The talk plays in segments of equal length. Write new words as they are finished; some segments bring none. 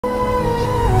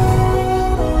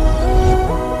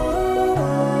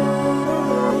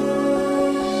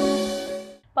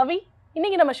பவி,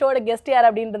 இன்னைக்கு நம்ம ஷோட கெஸ்ட் யார்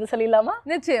அப்படின்றது சொல்லிடலாமா?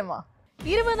 நிச்சயமா.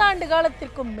 20 ஆண்டு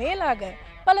காலத்திற்கும் மேலாக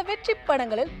பல வெற்றி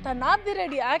படங்களில் தன்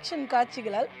அதிரடி ஆக்ஷன்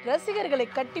காட்சிகளால் ரசிகர்களை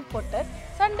கட்டி போட்ட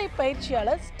சண்டை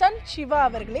பயிற்சியாளர் ஸ்டண்ட் சிவா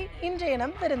அவர்களே இன்றைய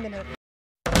நம் விருந்தினர்.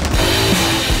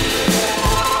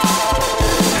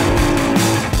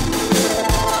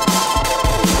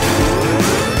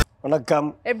 வணக்கம்.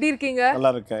 எப்படி இருக்கீங்க?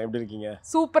 நல்லா இருக்கேன். எப்படி இருக்கீங்க?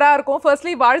 சூப்பரா இருக்கும்.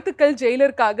 ஃபர்ஸ்ட்லி வாழ்த்துக்கள்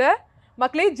ஜெயிலருக்காக.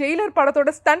 மக்களே, ஜெயிலர் படத்தோட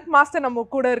ஸ்டண்ட் மாஸ்டர் நம்ம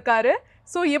கூட இருக்காரு.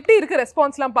 ஸோ எப்படி இருக்கு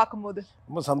ரெஸ்பான்ஸ்லாம் பார்க்கும்போது?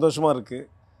 ரொம்ப சந்தோஷமாக இருக்குது.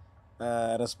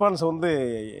 ரெஸ்பான்ஸ் வந்து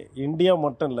இந்தியா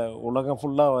மட்டும் இல்லை, உலகம்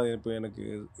ஃபுல்லாக இப்போ எனக்கு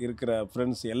இருக்கிற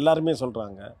ஃப்ரெண்ட்ஸ் எல்லாருமே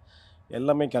சொல்கிறாங்க,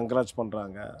 எல்லாமே கங்க்ராட்ஸ்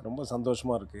பண்ணுறாங்க. ரொம்ப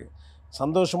சந்தோஷமாக இருக்குது.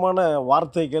 சந்தோஷமான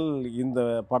வார்த்தைகள் இந்த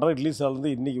படம் ரிலீஸ்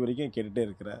ஆனது இன்றைக்கி வரைக்கும் கேட்டுகிட்டே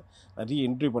இருக்கிறேன். நிறைய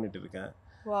இன்டர்வியூ பண்ணிகிட்டு இருக்கேன்.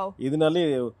 இதனாலே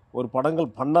ஒரு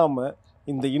படங்கள் பண்ணாமல்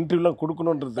இந்த இன்டர்வியூலாம்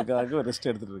கொடுக்கணுன்றதுக்காக ரெஸ்ட்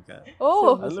எடுத்துகிட்டு இருக்கேன்.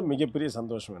 அதில் மிகப்பெரிய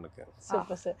சந்தோஷம் எனக்கு.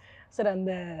 Super sir. சார்,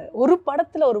 அந்த ஒரு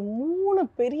படத்தில் ஒரு 3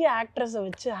 பெரிய ஆக்ட்ரஸை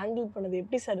வச்சு ஹேண்டில் பண்ணது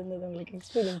எப்படி சார் இருந்தது உங்களுக்கு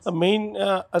எக்ஸ்பீரியன்ஸ்? மெயின்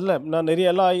அதில் நான்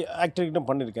நிறைய எல்லா ஆக்டர்கிட்டும்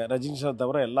பண்ணியிருக்கேன். ரஜினி சார்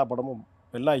தவிர எல்லா படமும்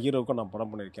எல்லா ஹீரோவுக்கும் நான்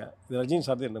படம் பண்ணியிருக்கேன். இது ரஜினி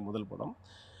சார் தான் எனக்கு முதல் படம்.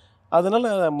 அதனால்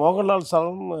மோகன்லால்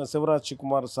சாரும்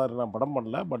சிவராஜ்குமார் சார் நான் படம்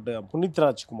பண்ணல, பட் புனித்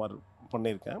ராஜ்குமார்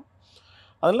பண்ணியிருக்கேன்.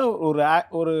 அதனால்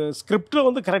ஒரு ஸ்கிரிப்டில்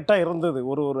வந்து கரெக்டாக இருந்தது.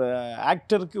 ஒரு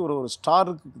ஆக்டருக்கு ஒரு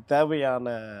ஸ்டாருக்கு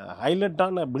தேவையான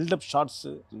ஹைலைட்டான பில்டப்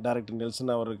ஷாட்ஸு டைரக்டர்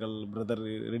நெல்சன் அவர்கள் பிரதர்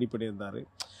ரெடி பண்ணியிருந்தார்.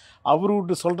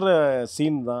 அவர்கிட்ட சொல்கிற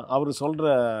சீன் தான், அவர்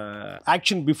சொல்கிற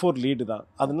ஆக்ஷன் பிஃபோர் லீடு தான்.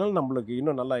 அதனால நம்மளுக்கு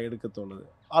இன்னும் நல்லா எடுக்க தோணுது.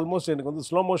 ஆல்மோஸ்ட் எனக்கு வந்து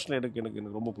ஸ்லோ மோஷனில் எனக்கு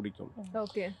ரொம்ப பிடிக்கும்.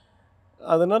 ஓகே.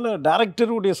 அதனால்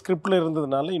டேரக்டருடைய ஸ்கிரிப்டில்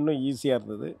இருந்ததுனால இன்னும் ஈஸியாக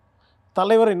இருந்தது.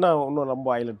 தலைவர் இன்னும் ரொம்ப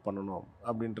ஹைலைட் பண்ணணும்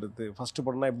அப்படின்றது. ஃபஸ்ட்டு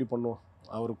படம்னா எப்படி பண்ணுவோம்,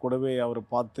 அவர் கூடவே அவரை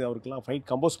பார்த்து அவருக்கெல்லாம் ஃபைட்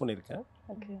கம்போஸ் பண்ணியிருக்கேன்.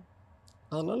 ஓகே.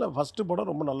 அதனால் ஃபஸ்ட்டு படம்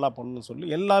ரொம்ப நல்லா பண்ணணும்னு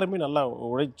சொல்லி எல்லாருமே நல்லா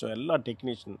உழைச்சோம். எல்லா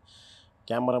technician,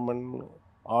 cameraman,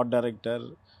 art director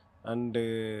and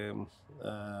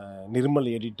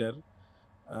Nirmal editor,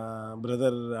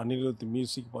 brother Anirudh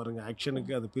music பாருங்கள்,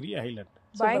 ஆக்ஷனுக்கு அது பெரிய ஹைலைட்.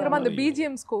 பயங்கரமாக அந்த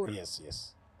BGM score. S S.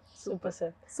 Super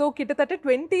sir. So கிட்டத்தட்ட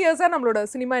 20 இயர்ஸாக நம்மளோட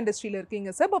சினிமா இண்டஸ்ட்ரியில் இருக்கீங்க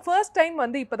சார். இப்போ ஃபர்ஸ்ட் டைம்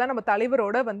வந்து இப்போ தான் நம்ம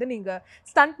தலைவரோட வந்து நீங்கள்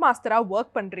ஸ்டண்ட் மாஸ்டராக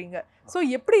ஒர்க் பண்ணுறீங்க. ஸோ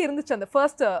எப்படி இருந்துச்சு அந்த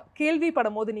ஃபர்ஸ்ட் கேள்வி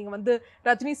படும் போது நீங்கள் வந்து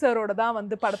ரஜினி சாரோட தான்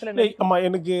வந்து படத்தில்? ஆமாம்,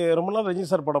 எனக்கு ரொம்ப நாள் ரஜினி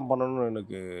சார் படம் பண்ணணும்னு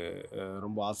எனக்கு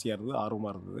ரொம்ப ஆசையாக இருந்தது,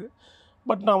 ஆர்வமாக இருந்தது.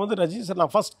 பட் நான் வந்து ரஜினி சார்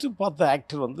நான் ஃபஸ்ட்டு பார்த்த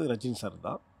ஆக்டர் வந்து ரஜினி சார்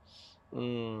தான்.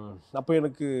 அப்போ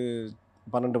எனக்கு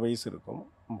 12 வயசு இருக்கும்.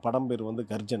 படம் பேர் வந்து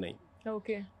கர்ஜனை.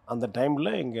 ஓகே. அந்த டைமில்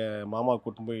எங்கள் மாமா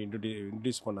கூட்டின்னு போய்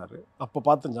இன்ட்ரடியூஸ் பண்ணார். அப்போ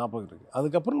பார்த்த ஞாபகம் இருக்குது.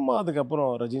 அதுக்கப்புறம்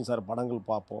ரஜினி சார் படங்கள்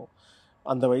பார்ப்போம்.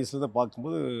 அந்த வயசில் தான்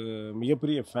பார்க்கும்போது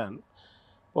மிகப்பெரிய ஃபேன்.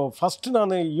 இப்போது ஃபஸ்ட்டு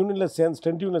நான்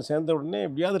ஸ்டென்ட் யூனியனில் சேர்ந்த உடனே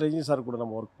எப்படியாவது ரஜினி சார் கூட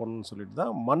நம்ம ஒர்க் பண்ணணும்னு சொல்லிட்டு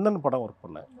தான் மன்னன் படம் ஒர்க்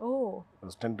பண்ணேன்.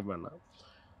 ஸ்டென்ட் மேனாக.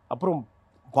 அப்புறம்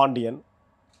பாண்டியன்,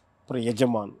 அப்புறம்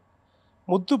எஜமான்,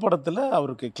 முத்து படத்தில்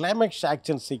அவருக்கு கிளைமேக்ஸ்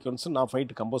ஆக்ஷன் சீக்வன்ஸ் நான்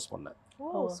ஃபைட்டு கம்போஸ் பண்ணேன்.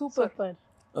 சூப்பர்.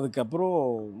 அதுக்கப்புறம்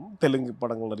தெலுங்கு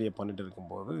படங்கள் நிறைய பண்ணிகிட்டு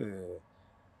இருக்கும்போது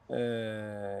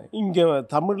இங்கே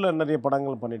தமிழில் நிறைய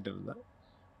படங்கள் பண்ணிகிட்டு இருந்தேன்.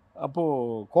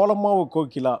 அப்போது கோலமாவு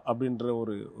கோகிலா அப்படின்ற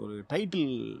ஒரு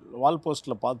டைட்டில் வால்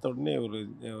போஸ்ட்டில் பார்த்த உடனே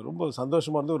ரொம்ப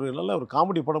சந்தோஷமாக இருந்து, நல்ல ஒரு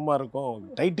காமெடி படமாக இருக்கும்,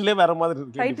 டைட்டிலே வேறு மாதிரி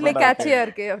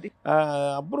இருக்கு.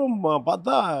 அப்புறம்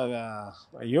பார்த்தா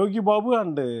யோகி பாபு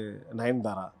அண்டு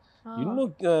நயன்தாரா.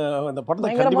 இன்னும் அந்த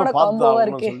படத்தை கண்டிப்பாக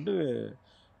பார்த்து சொல்லிட்டு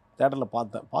தேட்டரில்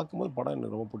பார்க்கும்போது படம்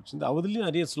எனக்கு ரொம்ப பிடிச்சிருந்து. அதுலேயும்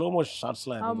நிறைய ஸ்லோ மோஷன்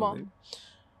ஷார்ட்ஸ்லாம் இருந்தது.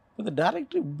 இந்த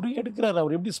டேரக்டர் இப்படி எடுக்கிறாரு,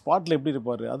 அவர் எப்படி ஸ்பாட்டில் எப்படி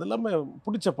இருப்பார், அது இல்லாமல்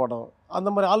பிடிச்ச படம்.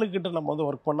 அந்த மாதிரி ஆளுக்கிட்ட நம்ம வந்து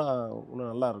ஒர்க் பண்ணால்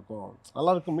இன்னும்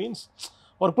நல்லாயிருக்கும் மீன்ஸ்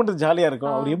ஒர்க் பண்ணுறது ஜாலியாக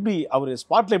இருக்கும். அவர்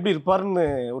ஸ்பாட்டில் எப்படி இருப்பாருன்னு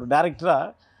ஒரு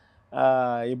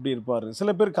டேரக்டராக எப்படி இருப்பார்.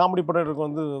 சில பேர் காமெடி படம் எடுக்க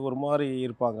வந்து ஒரு மாதிரி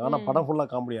இருப்பாங்க, ஆனால் படம்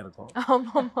ஃபுல்லாக காமெடியாக இருக்கும்.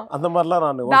 அந்த மாதிரிலாம்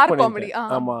நான் ஒர்க்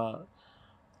பண்ணியிருக்கேன். ஆமாம்.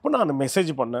 இப்போ நான்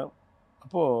மெசேஜ் பண்ணேன்.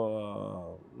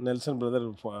 அப்போது நெல்சன் பிரதர்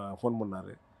ஃபோன்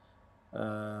பண்ணார்.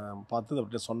 பார்த்து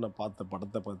அவர்கிட்ட பார்த்த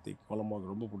படத்தை பற்றி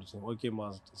குழம்பாவுக்கு ரொம்ப பிடிச்சது. ஓகே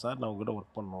மாஸ்டர் சார், நான் உங்கள்கிட்ட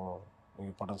ஒர்க் பண்ணோம்,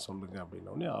 நீங்கள் படம் சொல்லுங்கள்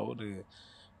அப்படின்னோடனே அவர்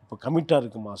இப்போ கமிட்டாக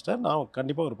இருக்குது மாஸ்டர், நான்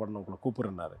கண்டிப்பாக ஒரு படம் உங்களை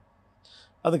கூப்பிட்றேன்னாரு.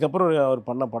 அதுக்கப்புறம் அவர்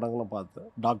பண்ண படங்களும்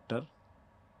பார்த்தேன். Doctor,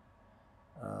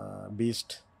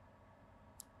 Beast.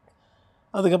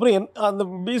 அதுக்கப்புறம் அந்த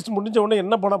பீஸ்ட் முடிஞ்ச உடனே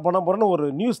என்ன பண்ண போகிறேன்னு ஒரு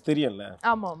நியூஸ் தெரியல.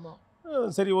 ஆமாம்.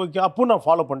 சரி, ஓகே. அப்போ நான்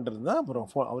ஃபாலோ பண்ணிட்டு இருந்தேன். அப்புறம்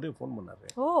அவரே ஃபோன் பண்ணார்.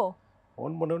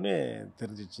 ஃபோன் பண்ணோடனே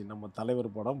தெரிஞ்சிச்சு, நம்ம தலைவர்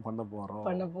படம் பண்ண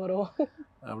போகிறோம்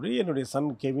அப்படி. என்னுடைய சன்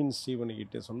கெவின்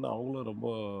ஸ்டீவனுக்கிட்டே சொன்னால் அவங்களும் ரொம்ப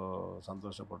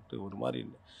சந்தோஷப்பட்டு ஒரு மாதிரி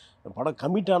படம்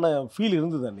கமிட்டான ஃபீல்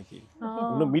இருந்தது அன்றைக்கி,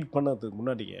 இன்னும் மீட் பண்ணதுக்கு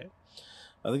முன்னாடியே.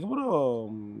 அதுக்கப்புறம்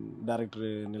டைரக்டர்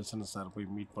நெல்சன் சார்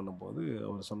போய் மீட் பண்ணும்போது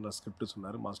அவர் சொன்ன ஸ்கிரிப்ட்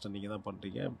சொன்னார். மாஸ்டர், நீங்கள் தான்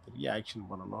பண்ணுறீங்க, பெரிய ஆக்ஷன்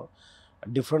பண்ணணும்,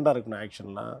 டிஃப்ரெண்ட்டாக இருக்கணும்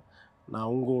ஆக்ஷன்லாம், நான்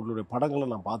உங்களுடைய படங்களை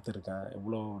நான் பார்த்துருக்கேன்,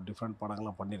 எவ்வளோ டிஃப்ரெண்ட்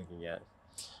படங்கள்லாம் பண்ணியிருக்கீங்க.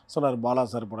 சொன்னார் பாலா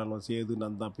சார் படங்கள் சேது,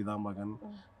 நந்தா, பிதாமகன்,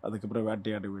 அதுக்கப்புறம்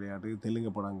வேட்டையாடு விளையாடு,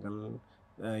 தெலுங்கு படங்கள்,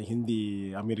 ஹிந்தி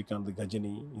அமெரிக்கானது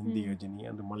கஜினி, ஹிந்தி கஜினி,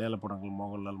 அந்த மலையாள படங்கள்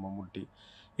மோகன்லால், மம்முட்டி,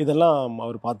 இதெல்லாம்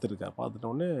அவர் பார்த்துருக்கார்.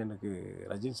 பார்த்துட்டோடனே எனக்கு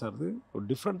ரஜினி சார் ஒரு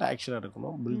டிஃப்ரெண்ட் ஆக்ஷனாக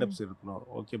இருக்கணும், பில்டப்ஸ் இருக்கணும்.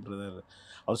 ஓகே பிரதர்,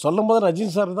 அவர் சொல்லும் போது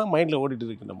ரஜினி சார் தான் மைண்டில் ஓடிட்டு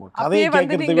இருக்கு. நம்ம கதையை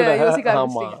கேட்கறதை விட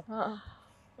ஆமாம்,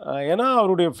 ஏன்னா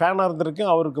அவருடைய ஃபேனாக இருந்திருக்கு.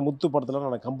 அவருக்கு முத்து படத்தில்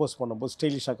நான் கம்போஸ் பண்ணும்போது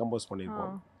ஸ்டைலிஷாக கம்போஸ்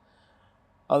பண்ணியிருப்போம்.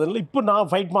 அதில் இப்போ நான்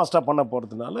ஃபைட் மாஸ்டராக பண்ண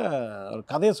போகிறதுனால அவர்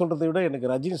கதையை சொல்கிறத விட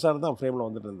எனக்கு ரஜினி சார் தான் ஃப்ரேமில்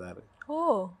வந்துட்டு இருந்தார்.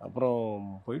 அப்புறம்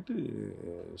போயிட்டு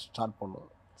ஸ்டார்ட் பண்ணோம்.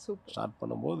 ஸ்டார்ட்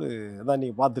பண்ணும்போது அதான்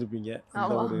நீங்கள் பார்த்துருப்பீங்க,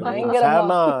 அந்த ஒரு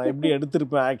ஃபேனாக எப்படி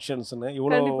எடுத்திருப்பேன் ஆக்ஷன்ஸ்னு.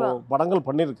 இவ்வளோ படங்கள்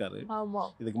பண்ணியிருக்காரு.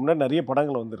 இதுக்கு முன்னாடி நிறைய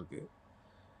படங்கள் வந்திருக்கு.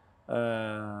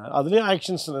 அதுலேயும்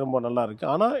ஆக்ஷன்ஸ் ரொம்ப நல்லா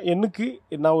இருக்குது. ஆனால் எனக்கு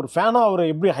நான் ஒரு ஃபேனாக அவரை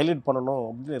எப்படி ஹைலைட் பண்ணணும்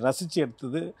அப்படின்னு ரசித்து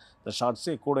எடுத்தது இந்த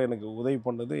ஷார்ட்ஸே. கூட எனக்கு உதவி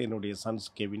பண்ணது என்னுடைய sons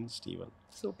Kevin, Steven.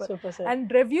 Super.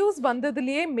 And reviews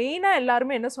வந்ததுலயே மெயினா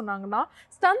எல்லாருமே என்ன சொன்னாங்கன்னா,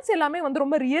 ஸ்டன்ட்ஸ் எல்லாமே வந்து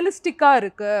ரொம்ப ரியலிஸ்டிக்கா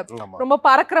இருக்கு, ரொம்ப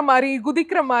பறக்கிற மாதிரி,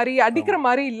 குதிக்கிற மாதிரி, அடிக்கிற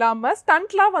மாதிரி இல்லாம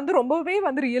ஸ்டண்ட்லாம் வந்து ரொம்பவே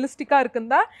வந்து ரியலிஸ்டிக்கா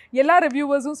இருக்குன்னு தான் எல்லா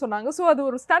ரிவ்யூவர்ஸும் சொன்னாங்க. ஸோ அது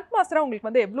ஒரு ஸ்டண்ட் மாஸ்டரா உங்களுக்கு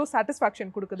வந்து எவ்வளவு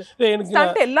சாட்டிஸ்ஃபேக்ஷன் கொடுக்குது?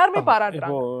 ஸ்டண்ட் எல்லாருமே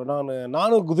பாராட்டுறாங்க.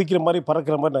 நானும் குதிக்கிற மாதிரி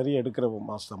பறக்கிற மாதிரி நிறைய எடுக்கிற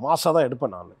மாஸாக தான்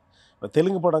எடுப்பேன். நான் இப்போ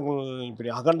தெலுங்கு படங்கள் இப்படி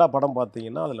அகண்டா படம்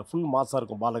பார்த்தீங்கன்னா அதில் ஃபுல் மாஸாக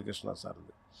இருக்கும் பாலகிருஷ்ணா சார்.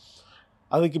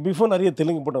 அதுக்கு பிஃபோர் நிறைய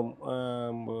தெலுங்கு படம்,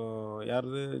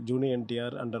 யாருது, ஜூனியர்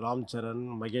என்டிஆர் அண்ட் ராம் சரண்,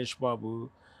 மகேஷ் பாபு,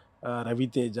 ரவி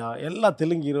தேஜா, எல்லா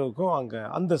தெலுங்கு ஹீரோவுக்கும் அங்கே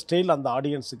அந்த ஸ்டைல் அந்த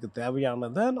ஆடியன்ஸுக்கு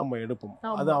தேவையானதை நம்ம எடுப்போம்.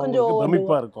 அது அவங்களுக்கு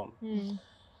பிரமிப்பாக இருக்கும்.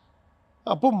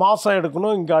 அப்போ மாஸாக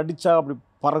எடுக்கணும், இங்கே அடித்தா அப்படி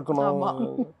பறக்கணும்,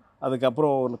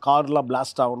 அதுக்கப்புறம் கார்லாம்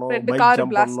பிளாஸ்ட் ஆகணும், பைக்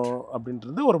ஜம்ப் பண்ணணும்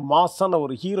அப்படின்றது ஒரு மாஸான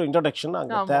ஒரு ஹீரோ இன்ட்ரடக்ஷன்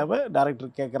அங்கே தேவை.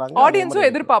 டைரக்டர் கேட்குறாங்க, ஆடியன்ஸும்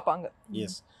எதிர்பார்ப்பாங்க.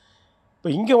 எஸ். இப்போ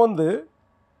இங்கே வந்து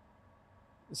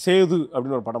சேது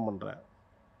அப்படின்னு ஒரு படம் பண்ணுறேன்,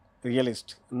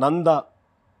 ரியலிஸ்ட். நந்தா,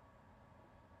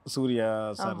 சூர்யா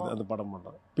சார் அந்த படம்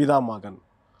பண்ணுறேன். பிதாமகன்,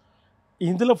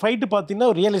 இதில் ஃபைட்டு பார்த்தீங்கன்னா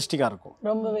ரியலிஸ்டிக்காக இருக்கும்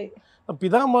ரொம்பவே.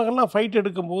 பிதாமகன்லாம் ஃபைட்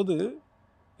எடுக்கும்போது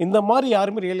இந்த மாதிரி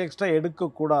யாருமே ரியலிஸ்டாக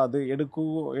எடுக்கக்கூடாது,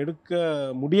 எடுக்க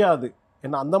முடியாது.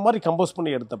 ஏன்னா அந்த மாதிரி கம்போஸ்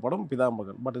பண்ணி எடுத்த படம்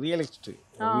பிதாமகன். பட் ரியலிஸ்ட்டு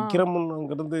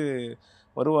விக்ரம்ங்கிறது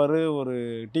வருவார், ஒரு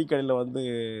டீ கடையில் வந்து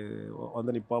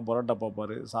நிற்பான், பரோட்டா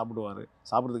பார்ப்பார்,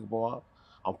 சாப்பிட்றதுக்கு போவான்.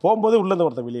 அவன் போகும்போது உள்ளேருந்து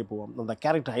ஒருத்தன் வெளியே போவான். அந்த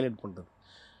கேரக்டர் ஹைலைட் பண்ணுறது.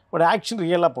 பட் ஆக்ஷன்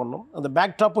ரியலாக பண்ணணும், அந்த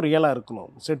பேக் ட்ராப்பும் ரியலாக இருக்கணும்,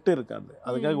 செட்டு இருக்காது.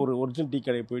 அதுக்காக ஒரு ஒரிஜினல் டீ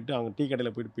கடையை போயிட்டு அவங்க டீ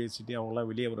கடையில் போயிட்டு பேசிட்டு அவங்களாம்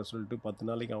வெளியே வர சொல்லிட்டு 10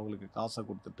 நாளைக்கு அவங்களுக்கு காசை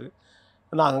கொடுத்துட்டு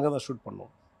நாங்கள் அங்கே தான் ஷூட்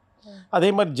பண்ணோம். அதே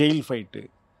மாதிரி ஜெயில் ஃபைட்டு,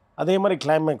 அதே மாதிரி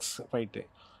கிளைமேக்ஸ் ஃபைட்டு,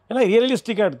 ஏன்னா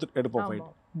ரியலிஸ்டிக்காக எடுப்போம்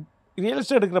ஃபைட்.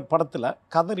 ரியலிஸ்டாக எடுக்கிற படத்தில்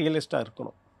கதை ரியலிஸ்டாக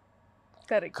இருக்கணும்.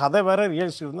 கதை வேறு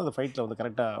ரியலிஸ்டிக் இருந்தால் அந்த ஃபைட்டில் வந்து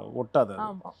கரெக்டாக ஒட்டாது.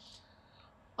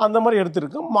 அந்த மாதிரி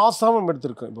எடுத்திருக்கோம், மாசாவும்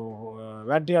எடுத்திருக்கோம். இப்போ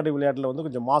வேட்டையாடு விளையாட்டில் வந்து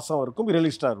கொஞ்சம் மாசாவும் இருக்கும்,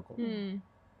 ரியலிஸ்டாக இருக்கும்.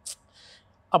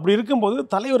 அப்படி இருக்கும்போது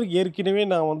தலைவருக்கு ஏற்கனவே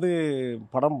நான் வந்து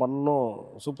படம் பண்ணணும்,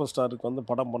 சூப்பர் ஸ்டாருக்கு வந்து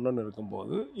படம் பண்ணணும்னு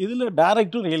இருக்கும்போது இதில்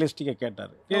டைரக்டரும் ரியலிஸ்டிக்காக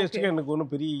கேட்டார். ரியலிஸ்டிக்காக எனக்கு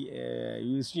ஒன்றும் பெரிய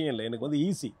விஷயம் இல்லை, எனக்கு வந்து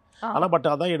ஈஸி. ஆனால் பட்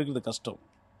அதான் எடுக்கிறது கஷ்டம்.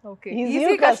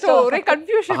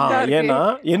 ஏன்னா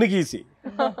எனக்கு ஈஸி,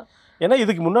 ஏன்னா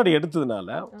இதுக்கு முன்னாடி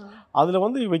எடுத்ததுனால அதில்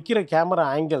வந்து வைக்கிற கேமரா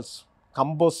ஆங்கிள்ஸ்,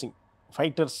 கம்போசிங்,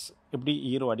 ஃபைட்டர்ஸ் எப்படி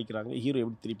ஹீரோ அடிக்கிறாங்க, ஹீரோ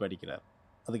எப்படி திருப்பி அடிக்கிறார்,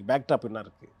 அதுக்கு பேக்டாப் என்ன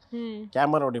இருக்குது,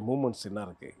 கேமராவுடைய மூமெண்ட்ஸ் என்ன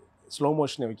இருக்குது, ஸ்லோ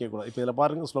மோஷனை வைக்கக்கூடாது. இப்போ இதில்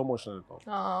பாருங்கள் ஸ்லோ மோஷன் இருக்கும்.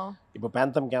 இப்போ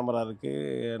பேந்தம் கேமரா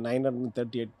இருக்குது,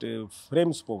 938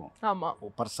 ஃப்ரேம்ஸ்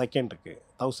போகும் பர் செகண்டுக்கு,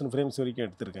 1000 ஃப்ரேம்ஸ் வரைக்கும்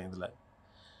எடுத்திருக்கேன் இதில்.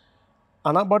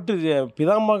 ஆனால் பட்டு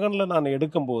பிதாமகனில் நான்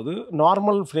எடுக்கும்போது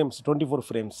நார்மல் ஃப்ரேம்ஸ் 24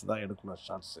 ஃப்ரேம்ஸ் தான் எடுக்கணும்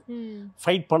ஷார்ட்ஸு.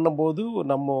 ஃபைட் பண்ணும்போது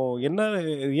நம்ம என்ன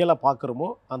ரியலாக பார்க்குறோமோ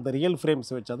அந்த ரியல் ஃப்ரேம்ஸ்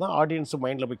வச்சா தான் ஆடியன்ஸு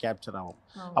மைண்டில் போய் கேப்சர் ஆகும்.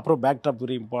 அப்புறம் பேக்ட்ராப்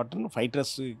வெரி இம்பார்ட்டன்ட்,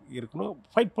 ஃபைட்டர்ஸ் இருக்கணும்,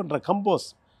 ஃபைட் பண்ணுற கம்போஸ்.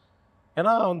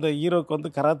 ஏன்னா அந்த ஹீரோக்கு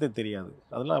வந்து கராத்தே தெரியாது,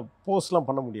 அதெல்லாம் போஸ்லாம்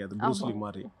பண்ண முடியாது ப்ரூஸ்லி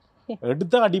மாதிரி.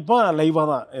 எடுத்தால் அடிப்பான், லைவாக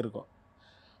தான் இருக்கும்.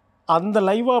 அந்த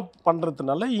லைவாக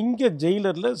பண்ணுறதுனால இங்கே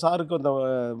ஜெயிலரில் சாருக்கு அந்த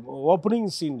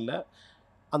ஓப்பனிங் சீனில்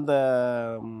அந்த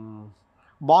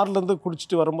பார்லேருந்து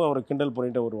குடிச்சிட்டு வரும்போது அவரை கிண்டல்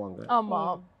பண்ணிட்டு வருவாங்க.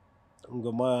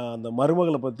 உங்கள் அந்த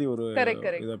மருமகளை பற்றி ஒரு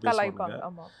இதை பேசுவாங்க.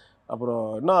 அப்புறம்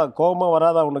என்ன கோபமாக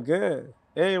வராதா உனக்கு,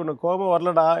 உனக்கு கோபம்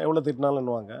வரலடா எவ்வளோ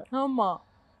திட்டினாலுன்னுவாங்க.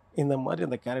 இந்த மாதிரி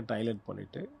அந்த கேரக்டர் ஹைலைட்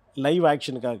பண்ணிவிட்டு லைவ்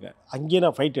ஆக்ஷனுக்காக அங்கேயே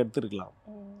நான் ஃபைட் எடுத்துருக்கலாம்.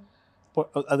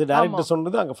 அது டைரக்டர்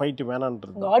சொன்னது அங்கே ஃபைட்டு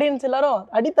வேணான்றது, ஆடியன்ஸ் எல்லாரும்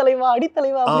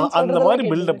அடித்தலைவா அந்த மாதிரி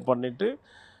பில்டப் பண்ணிவிட்டு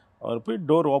அவர் போய்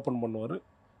டோர் ஓப்பன் பண்ணுவார்,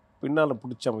 பின்னால்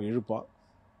பிடிச்சி அவன் இழுப்பான்,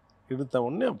 இழுத்த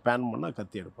உடனே பேன் பண்ணால்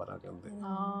கத்தி எடுப்பார். அங்கே வந்து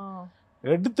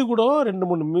எடுத்து கூட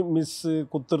 2-3 மிஸ்ஸு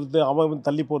குத்துறது, அவன்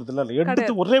தள்ளி போகிறது இல்லை,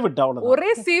 எடுத்து ஒரே விட்டு அவனை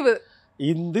ஒரே சீவு.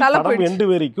 இந்த படம் எண்டு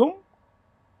வரைக்கும்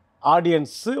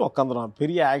ஆடியன்ஸு உட்காந்துருவான்,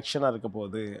 பெரிய ஆக்ஷனாக இருக்க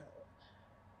போகுது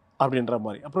அப்படின்ற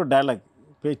மாதிரி. அப்புறம் டைலாக்,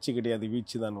 பேச்சு கிடையாது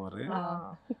வீச்சு தான் வரும்.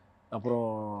 அப்புறம்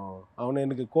அவனை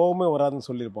எனக்கு கோவமே வராதுன்னு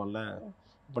சொல்லியிருப்பான்ல,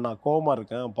 இப்போ நான் கோவமாக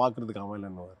இருக்கேன் பார்க்குறதுக்கு அவன்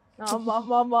இல்லைன்னு.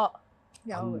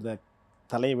 அந்த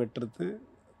தலையை வெட்டுறது,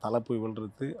 தலை போய்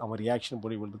விழுறது, அவன் ரியாக்ஷன்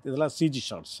போய் விழுறது, இதெல்லாம் சிஜி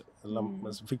ஷார்ட்ஸ், இதெல்லாம்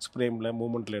ஃபிக்ஸ் ஃப்ரேமில்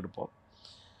மூமெண்ட்டில் எடுப்போம்.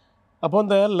 அப்போ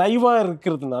அந்த லைவாக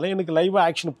இருக்கிறதுனால எனக்கு லைவாக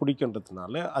ஆக்ஷன்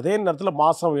பிடிக்குன்றதுனால அதே நேரத்தில்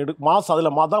மாதம் மாதம் அதில்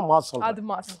தான் மாதம்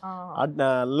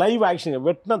லைவ் ஆக்ஷன்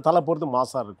வெட்டினா தலை போகிறது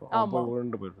மாதம் இருக்கும், போய்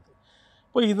விழுந்து போயிடுது.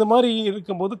 இப்போ இந்த மாதிரி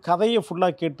இருக்கும்போது கதையை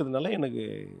ஃபுல்லாக கேட்டதுனால எனக்கு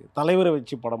தலைவரை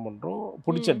வச்சு படம் பண்ணுறோம்.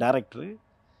 பிடிச்ச டைரக்டரு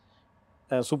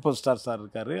சூப்பர் ஸ்டார் சார்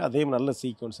இருக்கார், அதே நல்ல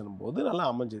சீக்வன்ஸ் போது நல்லா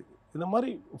அமைஞ்சுது. இந்த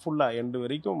மாதிரி ஃபுல்லாக எண்டு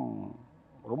வரைக்கும்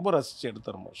ரொம்ப ரசித்து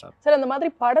எடுத்துறோம் சார். சார் அந்த மாதிரி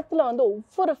படத்தில் வந்து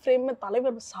ஒவ்வொரு ஃப்ரேமும்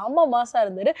தலைவர் செம மாசாக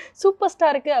இருந்தார். சூப்பர்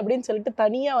ஸ்டாருக்கு அப்படின்னு சொல்லிட்டு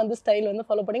தனியாக வந்து ஸ்டைல் வந்து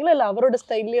ஃபாலோ பண்ணிங்களா, இல்லை அவரோட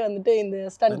ஸ்டைல்லேயே வந்துட்டு இந்த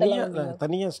ஸ்டண்ட்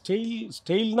தனியாக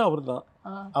ஸ்டைல்னா அவர் தான்.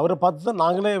 அவரை பார்த்து தான்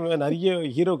நாங்களே நிறைய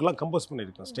ஹீரோக்கெல்லாம் கம்போஸ்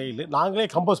பண்ணியிருக்கோம். ஸ்டைலு நாங்களே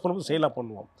கம்போஸ் பண்ணும்போது ஸ்டைலாக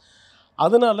பண்ணுவோம்.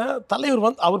 அதனால தலைவர்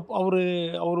வந்து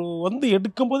அவர் வந்து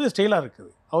எடுக்கும்போதே ஸ்டைலாக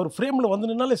இருக்குது. அவர் ஃப்ரேமில்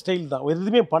வந்து நின்னாலே ஸ்டைல் தான்,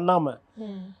 எதுவுமே பண்ணாமல்.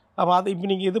 அப்போ அது இப்போ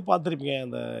நீங்கள் எது பார்த்துருப்பீங்க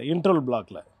அந்த இன்டர்வல்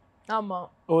பிளாக்ல, ஆமாம்,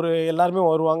 ஒரு எல்லாருமே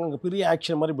வருவாங்க, அங்கே பெரிய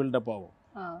ஆக்ஷன் மாதிரி பில்டப் ஆகும்.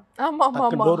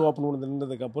 டோர் ஓப்பன் பண்ணி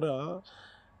நின்றதுக்கப்புறம்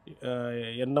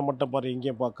என்ன மட்டும் பாரு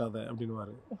எங்கேயும் பார்க்காத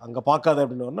அப்படின்னுவார், அங்கே பார்க்காத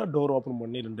அப்படின்னுவாருன்னா டோர் ஓப்பன்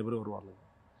பண்ணி 2 பேர் வருவாங்க.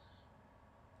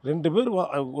 2 பேர்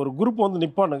ஒரு குரூப் வந்து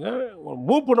நிற்பானுங்க,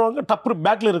 மூவ் பண்ணுவாங்க, டப்பு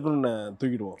பேக்கில் இருக்குன்னு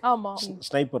தூக்கிடுவோம்.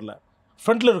 ஸ்னைப்பரில்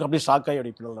ஃப்ரண்ட்டில் இருக்கு, அப்படியே ஷாக் ஆகி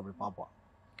அப்படி பின்னால் அப்படி பார்ப்பான்.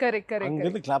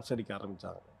 அங்கேருந்து கிளாப்ஸ் அடிக்க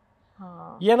ஆரம்பித்தாங்க.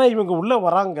 ஏன்னா இவங்க உள்ளே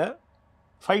வராங்க,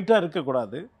 ஃபைட்டாக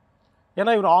இருக்கக்கூடாது.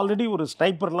 ஏன்னா இவர் ஆல்ரெடி ஒரு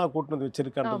ஸ்னைப்பர்லாம் கூட்டு வந்து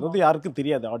வச்சிருக்கான்றது வந்து யாருக்கும்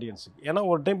தெரியாது ஆடியன்ஸுக்கு. ஏன்னா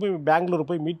ஒரு டைம் போய் பெங்களூர்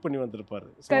போய் மீட் பண்ணி வந்திருப்பாரு,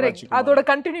 அதோட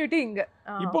கண்டினியூட்டி இங்கே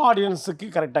இப்போ ஆடியன்ஸுக்கு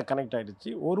கரெக்டாக கனெக்ட்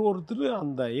ஆகிடுச்சு. ஒருத்தர்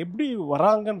அந்த எப்படி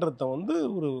வராங்கன்றத வந்து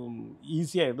ஒரு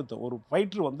ஈஸியாக எடுத்தோம். ஒரு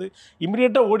ஃபைட்டர் வந்து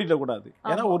இமிடியேட்டாக ஓடிடக்கூடாது.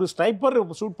 ஏன்னா ஒரு ஸ்னைப்பர்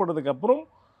ஷூட் பண்ணதுக்கப்புறம்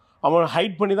அவன்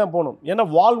ஹைட் பண்ணி தான் போகணும். ஏன்னா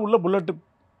வால் உள்ள புல்லட்டு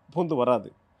பூந்து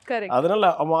வராது. அதனால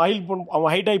அவன்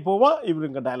ஹைட் ஆகி போவான், இவர்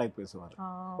இங்கே டைலாக் பேசுவார்.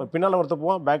 பின்னால் ஒருத்தர்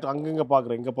போவான், பேக் அங்கங்கே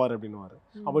பார்க்குறேன் இங்கே பாரு அப்படின்னுவார்.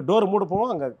 அவன் டோர் மூட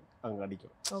போவான், அங்கே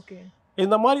அடிக்கும்.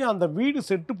 இந்த மாதிரி அந்த வீடு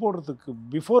செட்டு போடுறதுக்கு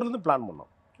பிஃபோர்லேருந்து பிளான்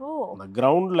பண்ணோம். அந்த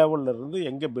கிரவுண்ட் லெவலில் இருந்து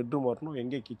எங்கே பெட்ரூம் வரணும்,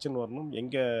 எங்கே கிச்சன் வரணும்,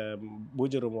 எங்கே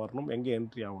பூஜை ரூம் வரணும், எங்கே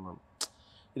என்ட்ரி ஆகணும்,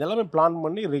 இதெல்லாமே பிளான்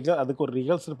பண்ணி அதுக்கு ஒரு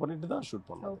ரிஹர்சல் பண்ணிட்டு தான் ஷூட்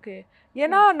பண்ணோம். ஓகே.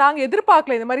 ஏன்னா நாங்கள்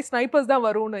எதிர்பார்க்கல இந்த மாதிரி ஸ்னைப்பர்ஸ் தான்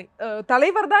வரும்னு.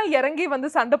 தலைவர் தான் இறங்கி வந்து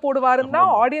சண்டை போடுவாருன்னு தான்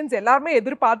ஆடியன்ஸ் எல்லாருமே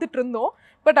எதிர்பார்த்துட்டு இருந்தோம்.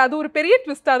 பட் அது ஒரு பெரிய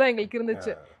ட்விஸ்டாக தான் எங்களுக்கு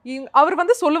இருந்துச்சு. அவர்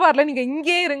வந்து சொல்லுவார்ல, நீங்கள்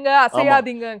இங்கே இருங்க,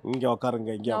 அசையாதீங்க, இங்கே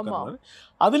உட்காருங்க, இங்கே உட்காருங்க.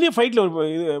 அதுலேயே ஃபைட்டில் ஒரு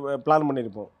இது பிளான்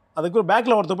பண்ணியிருப்போம். அதுக்கு ஒரு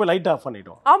பேக்கில் ஒருத்தர் போய் லைட் ஆஃப்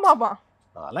பண்ணிட்டோம். ஆமாம்,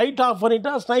 லைட் ஆஃப்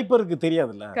பண்ணிட்டா ஸ்னைப்பருக்கு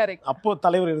தெரியாதுல்ல, அப்போ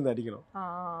தலைவர் இருந்து அடிக்கணும்.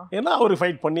 ஏன்னா அவர்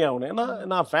ஃபைட் பண்ணி ஆகணும். ஏன்னா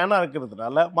நான் ஃபேனாக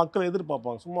இருக்கிறதுனால மக்கள்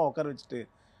எதிர்பார்ப்பாங்க, சும்மா உட்கார வச்சுட்டு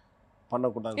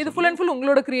பண்ணக்கூடாது. இது ஃபுல் அண்ட் ஃபுல்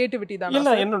உங்களோட கிரியேட்டிவிட்டி தான்?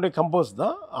 இல்லை, என்னுடைய கம்போஸ்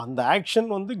தான். அந்த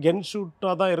ஆக்ஷன் வந்து கன்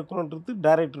ஷூட்டாக தான் இருக்கணுன்றது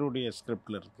டைரக்டருடைய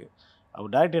ஸ்கிரிப்டில் இருக்குது.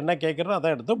 அவர் டைரக்டர் என்ன கேட்குறோ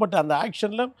அதான் எடுத்தோம். பட் அந்த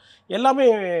ஆக்ஷனில் எல்லாமே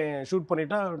ஷூட்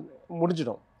பண்ணிட்டா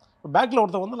முடிஞ்சிடும். பேக்கில்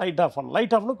ஒருத்தர் வந்து லைட் ஆஃப் பண்ணணும்.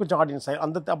 லைட் ஆஃப்னு கொஞ்சம் ஆடியன்ஸ்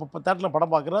அந்த அப்போ தேட்டரில்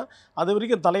படம் பார்க்குறேன், அது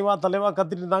வரைக்கும் தலைவா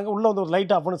கத்திட்டு இருந்தாங்க. உள்ளே வந்து ஒரு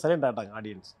லைட் ஆஃப் பண்ணி சைலண்ட் ஆகிட்டாங்க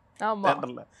ஆடியன்ஸ்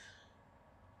தேட்டரில்.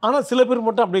 ஆனால் சில பேர்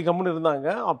மட்டும் அப்படியே கம்முன்னு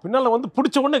இருந்தாங்க. பின்னால் வந்து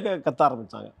பிடிச்ச உடனே கத்த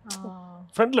ஆரம்பித்தாங்க.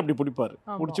 ஃப்ரண்ட்டில் அப்படி பிடிப்பார்,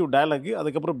 பிடிச்சி ஒரு டைலாகு,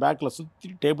 அதுக்கப்புறம் பேக்கில்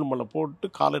சுற்றி டேபிள் மேலே போட்டு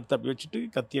காலை எடுத்து அப்படி வச்சுட்டு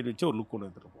கத்தி அடி வச்சு ஒரு லுக் ஒன்று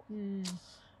எடுத்துருப்போம்.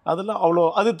 அதெல்லாம் அவ்வளோ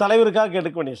அது தலைவருக்காக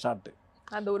எடுக்க வேண்டிய ஷாட்டு.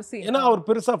 அந்த ஒரு சீன், ஏன்னா அவர்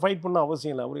பெருசாக ஃபைட் பண்ண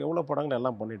அவசியம் இல்லை. அவர் எவ்வளோ படங்கள்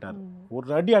எல்லாம் பண்ணிட்டாரு. ஒரு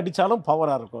அடி அடித்தாலும்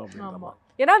பவராக இருக்கும் அப்படின்னு.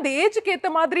 ஏன்னா அந்த ஏஜுக்கு ஏற்ற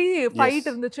மாதிரி ஃபைட்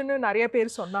இருந்துச்சுன்னு நிறைய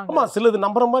பேர் சொன்னாங்க. ஆமாம், சிலது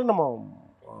நம்புற மாதிரி நம்ம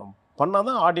பண்ணால்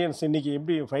தான் ஆடியன்ஸ் இன்றைக்கி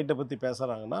எப்படி ஃபைட்டை பற்றி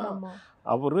பேசுகிறாங்கன்னா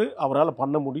அவரால்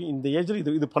பண்ண முடியும், இந்த ஏஜில்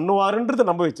இது பண்ணுவாருன்றது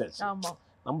நம்ப வச்சாச்சு.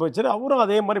 நம்ப வச்சாரு, அவரும்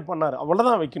அதே மாதிரி பண்ணார்.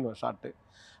 அவ்வளோதான் வைக்கணும் ஷாட்டு.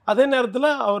 அதே நேரத்தில்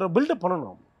அவரை பில்டப்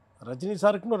பண்ணணும். ரஜினி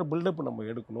சாருக்குன்னு ஒரு பில்டப் நம்ம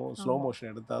எடுக்கணும். ஸ்லோ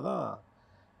மோஷன் எடுத்தால் தான்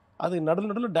அது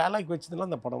நடுவில் டயலாக் வச்சதுலாம்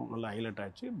அந்த படம் நல்லா ஹைலைட்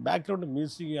ஆச்சு. பேக்ரவுண்டு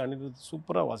மியூசிக் அணிறது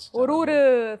சூப்பராக வாசிச்சு. ஒரு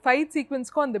ஃபைட்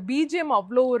சீக்வன்ஸ்க்கும் அந்த பிஜிஎம்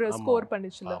அவ்வளோ ஒரு ஸ்கோர்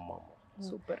பண்ணிச்சுல. ஆமாம்,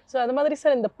 சூப்பர். ஸோ அது மாதிரி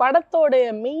சார் இந்த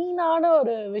படத்தோடைய மெயினான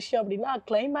ஒரு விஷயம் அப்படின்னா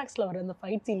கிளைமேக்ஸில் வர அந்த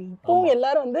ஃபைட் சீன். இப்போவும்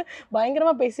எல்லாரும் வந்து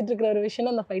பயங்கரமாக பேசிகிட்டு இருக்கிற ஒரு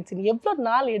விஷயம் அந்த ஃபைட் சீன். எவ்வளோ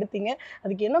நாள் எடுத்தீங்க,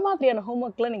 அதுக்கு என்ன மாதிரியான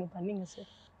ஹோம்ஒர்க்லாம் நீங்கள் பண்ணீங்க சார்?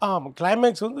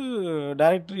 கிளைமேக்ஸ் வந்து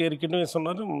டைரக்டர் ஏற்கனவே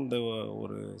சொன்னார், இந்த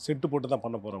ஒரு செட்டு போட்டு தான்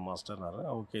பண்ண போகிறோம் மாஸ்டர்னாரு.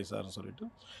 ஓகே சார்னு சொல்லிவிட்டு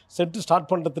செட்டு ஸ்டார்ட்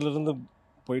பண்ணுறதுலேருந்து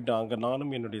போயிட்டு அங்கே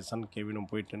நானும் என்னுடைய சன் கெவினும்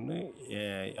போயிட்டுன்னு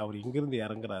அவர் இங்கேருந்து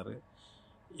இறங்குறாரு.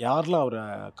 யாரெல்லாம் அவரை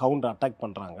கவுண்டர் அட்டாக்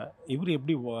பண்ணுறாங்க, இவர்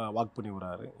எப்படி வாக் பண்ணி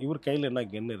வராரு, இவர் கையில் என்ன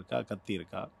கென்னு இருக்கா, கத்தி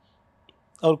இருக்கா,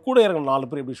 அவர் கூட இறங்க 4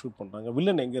 பேர் எப்படி ஷூட் பண்ணுறாங்க,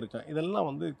 வில்லன் எங்கே இருக்கா, இதெல்லாம்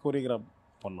வந்து கோரியோகிராஃப்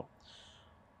பண்ணோம்.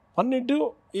 பண்ணிவிட்டு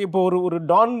இப்போ ஒரு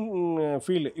டான்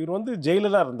ஃபீல். இவர் வந்து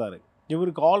ஜெயிலராக இருந்தார்.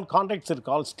 இவருக்கு ஆல் கான்டாக்ட்ஸ்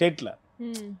இருக்குது ஆல் ஸ்டேட்டில்.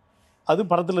 அது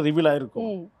படத்தில் ரிவீல்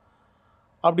ஆகிருக்கும்.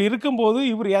 அப்படி இருக்கும்போது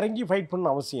இவர் இறங்கி ஃபைட் பண்ண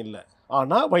அவசியம் இல்லை.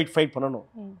 ஆனால் ஃபைட் பண்ணணும்.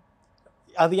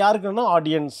 அது யாருக்குன்னா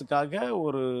ஆடியன்ஸுக்காக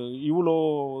ஒரு இவ்வளோ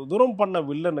தூரம் பண்ண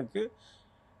வில்லனுக்கு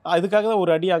அதுக்காக தான்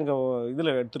ஒரு அடி அங்கே இதில்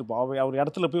எடுத்துருப்போம். அவர்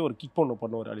இடத்துல போய் ஒரு கிக்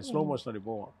பண்ணுவார். அடி ஸ்லோ மோஷன் அடி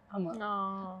போவான்.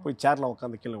 போய் சேரில்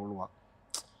உட்காந்து கீழே விழுவான்.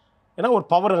 ஏன்னா ஒரு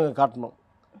பவர் அங்கே காட்டணும்.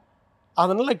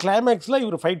 அதனால் கிளைமேக்ஸில்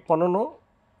இவர் ஃபைட் பண்ணணும்,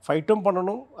 ஃபைட்டும்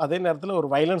பண்ணணும், அதே நேரத்தில் ஒரு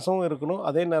வைலன்ஸும் இருக்கணும்,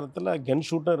 அதே நேரத்தில் கன்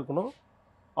ஷூட்டும் இருக்கணும்,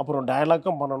 அப்புறம்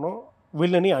டயலாக்கும் பண்ணணும்,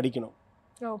 வில்லனையும் அடிக்கணும்.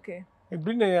 ஓகே.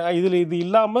 இப்படின்னு இதில் இது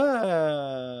இல்லாமல்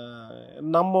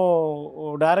நம்ம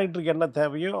டைரக்டருக்கு என்ன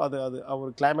தேவையோ அது அவர்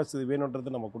கிளைமேக்ஸ் இது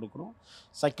வேணுன்றது நம்ம கொடுக்கணும்.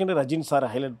 செகண்டு ரஜினி சாரை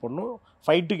ஹைலைட் பண்ணணும்.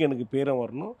 ஃபைட்டுக்கு எனக்கு பேரும்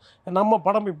வரணும். நம்ம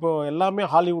படம் இப்போ எல்லாமே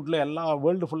ஹாலிவுட்டில் எல்லா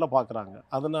வேர்ல்டு ஃபுல்லாக பார்க்குறாங்க.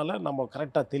 அதனால் நம்ம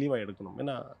கரெக்டாக தெளிவாக எடுக்கணும்.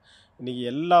 ஏன்னா இன்றைக்கி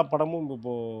எல்லா படமும்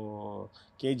இப்போது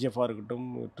கேஜிஎஃபாக இருக்கட்டும்,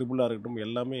 ட்ரிபிளாக இருக்கட்டும்,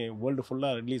 எல்லாமே வேர்ல்டு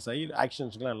ஃபுல்லாக ரிலீஸ் ஆகி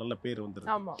ஆக்ஷன்ஸுக்கெலாம் நல்ல பேர்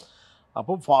வந்துருக்கு.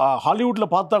 அப்போ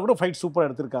ஹாலிவுட்டில் பார்த்தா கூட ஃபைட் சூப்பராக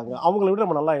எடுத்திருக்காங்க. அவங்கள விட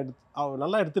நம்ம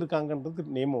நல்லா எடுத்திருக்காங்கன்றது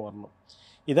நேமும் வரணும்.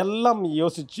 இதெல்லாம்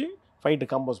யோசித்து ஃபைட்டு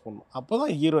கம்போஸ் பண்ணணும். அப்போ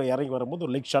தான் ஹீரோ இறங்கி வரும்போது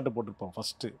ஒரு லெக் ஷாட்டு போட்டிருப்போம்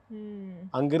ஃபஸ்ட்டு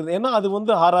அங்கேருந்து. ஏன்னா அது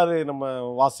வந்து ஆர்ஆர் நம்ம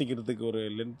வாசிக்கிறதுக்கு ஒரு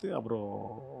லென்த்து, அப்புறம்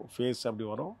ஃபேஸ் அப்படி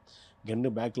வரும்.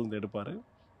 கன்று பேக்லேருந்து எடுப்பார்.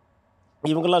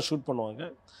 இவங்கெல்லாம் ஷூட் பண்ணுவாங்க.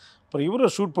 அப்புறம்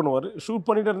இவரும் ஷூட் பண்ணுவார். ஷூட்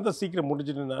பண்ணிட்டு இருந்தால் சீக்கிரம்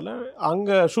முடிஞ்சிட்டனால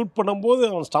அங்கே ஷூட் பண்ணும்போது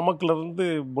அவன் ஸ்டமக்கிலேருந்து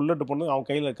புல்லட்டு பண்ணு, அவன்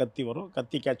கையில் கத்தி வரும்.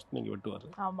 கத்தி கேட்ச் பண்ணி இங்கே வெட்டுவார்.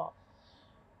 ஆமாம்.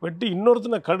 வெட்டி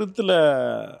இன்னொருத்தனை கழுத்தில்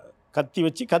கத்தி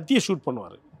வச்சு கத்தியை ஷூட்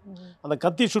பண்ணுவார். அந்த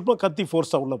கத்தியை ஷூட் பண்ண கத்தி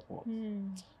ஃபோர்ஸாக உள்ளே போவோம்.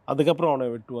 அதுக்கப்புறம் அவனை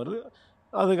வெட்டுவார்.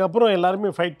 அதுக்கப்புறம்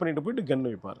எல்லாருமே ஃபைட் பண்ணிட்டு போயிட்டு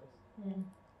கன்று வைப்பார்.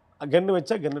 கன்று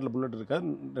வச்சா கன்னில் புல்லட் இருக்காது,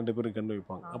 2 பேரும் கன்று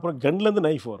வைப்பாங்க. அப்புறம் கன்லேருந்து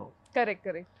நைஃப் வரும்.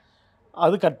 கரெக்ட்.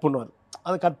 அது கட் பண்ணுவார்.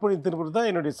 அதை கட் பண்ணி திருப்பி தான்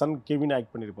என்னுடைய சன் கெவின்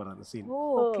ஆக்ட் பண்ணியிருப்பார் அந்த சீன்.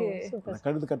 அந்த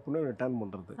கழுத்து கட் பண்ணி டர்ன்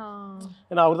பண்ணுறது.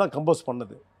 ஏன்னா அவர் தான் கம்போஸ்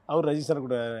பண்ணது. அவர் ரஜினி சார்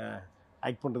கூட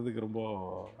ஆக்ட் பண்ணுறதுக்கு ரொம்ப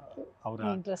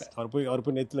அவர்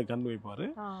போய் நெத்தியில் கண் வைப்பார்.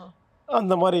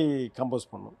 அந்த மாதிரி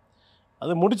கம்போஸ் பண்ணோம்.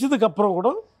 அது முடிச்சதுக்கப்புறம் கூட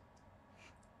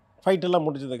ஃபைட்டெல்லாம்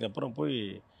முடிச்சதுக்கப்புறம் போய்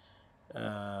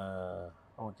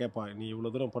அவன் கேட்பான், நீ இவ்வளோ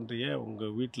தூரம் பண்ணுறியே,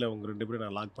 உங்கள் வீட்டில் உங்கள் 2 பேரும்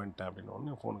நான் லாக் பண்ணிட்டேன் அப்படின்னு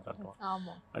ஒன்று ஃபோன் காட்டுவான்.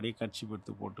 அப்படியே கட்சி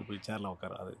எடுத்து போட்டு போய் சேரில்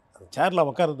உட்காராது. அந்த சேரில்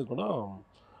உட்காரது கூட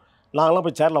நாங்களாம்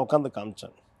போய் சேரில் உட்காந்து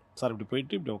காமிச்சேன். சார் இப்படி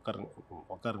போயிட்டு இப்படி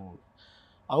உட்காருங்க.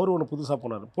 அவர் ஒன்று புதுசாக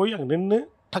போனார். போய் அங்கே நின்று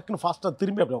டக்குன்னு ஃபாஸ்ட்டாக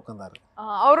திரும்பி அப்படியே உட்காந்தாரு.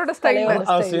 அவரோட ஸ்டைல்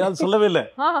அது சொல்லவே இல்லை.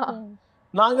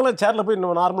 நாங்களாம் சேரில் போய்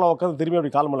நம்ம நார்மலாக உட்காந்து திரும்பி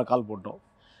அப்படி கால் மேலே கால் போட்டோம்.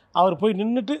 அவர் போய்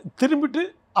நின்றுட்டு திரும்பிட்டு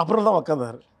அப்புறம் தான்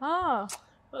உட்காந்தாரு.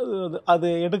 அது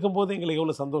எடுக்கும்போது எங்களுக்கு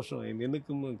எவ்வளோ சந்தோஷம்.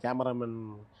 எனக்கும்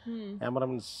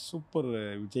கேமராமேன் சூப்பர்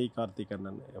விஜய் கார்த்திக்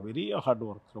அண்ணன் வெரி ஹார்ட்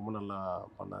ஒர்க், ரொம்ப நல்லா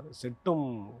பண்ணார். செட்டும்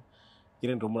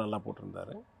ஹீரோயின் ரொம்ப நல்லா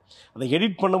போட்டிருந்தார். அதை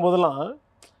எடிட் பண்ணும்போதெல்லாம்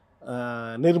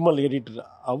நிர்மல் எடிட்டர்,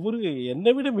 அவர்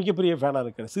என்னை விட மிகப்பெரிய ஃபேனாக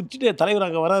இருக்கார். சிரிச்சுட்டே தலைவர்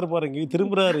அங்கே வராரு பாருங்க, இங்கே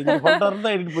திரும்புறாரு, இங்கே பண்ணுறாருன்னு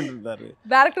தான் எடிட் பண்ணியிருந்தாரு.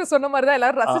 டேரக்டர் சொன்ன மாதிரி தான்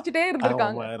எல்லாரும் ரசிச்சுட்டே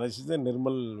இருந்திருக்காங்க. ரசிச்சு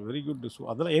நிர்மல் வெரி குட்.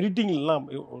 அதெல்லாம் எடிட்டிங்லாம்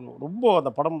ரொம்ப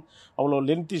அந்த படம் அவ்வளோ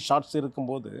லென்த்தி ஷார்ட்ஸ்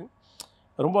இருக்கும்போது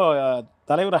ரொம்ப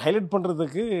தலைவரை ஹைலைட்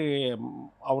பண்ணுறதுக்கு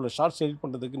அவ்வளோ ஷார்ட்ஸ் எடிட்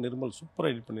பண்ணுறதுக்கு நிர்மல்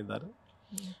சூப்பராக எடிட் பண்ணியிருந்தார்.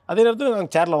 அதே நேரத்தில்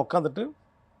நாங்கள் சேரில்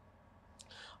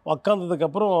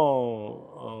உட்காந்ததுக்கப்புறம்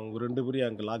 2 பேரையும்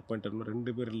அங்கே லாக் பண்ணிட்டு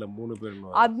 2 பேர் இல்லை 3 பேர்.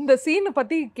 அந்த சீனை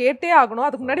பற்றி கேட்டே ஆகணும்.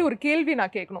 அதுக்கு முன்னாடி ஒரு கேள்வி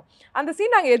நான் கேட்கணும். அந்த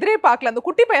சீன் நாங்கள் எதிரே பார்க்கல. அந்த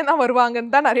குட்டி பையன் தான்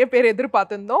வருவாங்கன்னு தான் நிறைய பேர்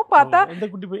எதிர்பார்த்துருந்தோம். பார்த்தா இந்த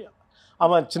குட்டி பையன்,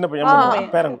 ஆமாம் சின்ன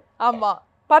பையன் பேரன். ஆமாம்,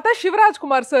 பார்த்தா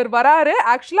சிவராஜ்குமார் சார் வராரு.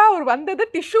 ஆக்சுவலாக அவர்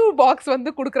வந்தது டிஷ்யூ பாக்ஸ்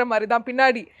வந்து கொடுக்குற மாதிரி தான்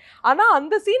பின்னாடி. ஆனால்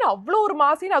அந்த சீன் அவ்வளோ ஒரு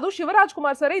மாசீன். அதுவும்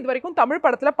சிவராஜ்குமார் சாரை இது வரைக்கும் தமிழ்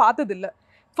படத்தில் பார்த்ததில்லை.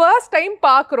 ஃபர்ஸ்ட் டைம்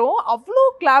பார்க்குறோம். அவ்வளோ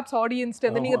கிளாப்ஸ் ஆடியன்ஸ்ட்டு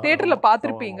வந்து நீங்கள் தியேட்டரில்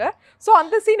பார்த்துருப்பீங்க. ஸோ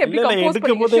அந்த சீன் எப்படி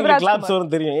எடுக்கும்போது கிளாப்ஸ்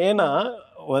வரும் தெரியும். ஏன்னா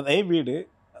அதே வீடு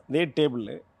அதே டேபிள்,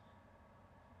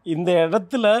 இந்த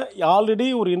இடத்துல ஆல்ரெடி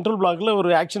ஒரு இன்டர்வல் பிளாக்ல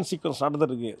ஒரு ஆக்ஷன் சீக்வன்ஸ்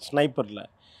நடந்துருக்கு ஸ்னைப்பரில்.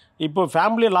 இப்போ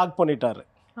ஃபேமிலியை லாக் பண்ணிட்டாரு.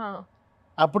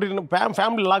 அப்படின்னு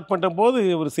ஃபேமிலி லாக் பண்ணுற போது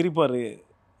இவர் சிரிப்பார்,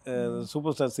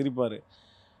 சூப்பர் ஸ்டார் சிரிப்பார்.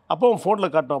 அப்போ அவன்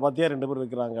ஃபோனில் காட்டுவான், பார்த்தியா 2 பேர்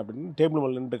இருக்கிறாங்க அப்படின்னு டேபிள்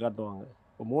மேலே நின்றுட்டு காட்டுவாங்க.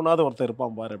 இப்போ 3ஆவது ஒருத்தர்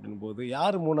இருப்பான் பாரு அப்படின் போது,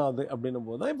 யார் 3ஆவது அப்படின்னும்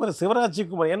போது தான் இப்போ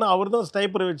சிவராஜ்குமார், ஏன்னா அவர் தான்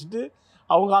ஸ்னைப்பரை வச்சுட்டு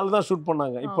அவங்க ஆள் தான் ஷூட்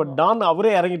பண்ணாங்க. இப்போ டான்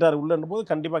அவரே இறங்கிட்டார் உள்ளன்னும் போது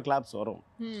கண்டிப்பாக கிளாப்ஸ் வரும்.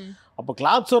 அப்போ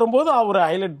கிளாப்ஸ் வரும்போது அவரை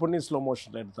ஹைலைட் பண்ணி ஸ்லோ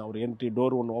மோஷனில் எடுத்து அவர் என்ட்ரி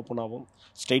டோர் ஒன்று ஓப்பன் ஆகும்,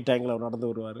 ஸ்ட்ரெயிட் ஆங்கிள் அவர் நடந்து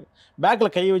வருவார்,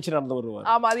 பேக்கில் கையை வச்சு நடந்து வருவார்.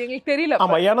 ஆமாம், அது எங்களுக்கு தெரியல.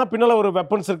 ஆமாம், ஏன்னா பின்னால் ஒரு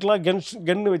வெப்பன்ஸ் இருக்கலாம்,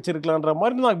 கன்று வச்சிருக்கலான்ற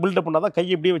மாதிரி நான் பில்டப் பண்ணால் தான்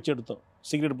கையை எப்படியே வச்சு எடுத்தோம்.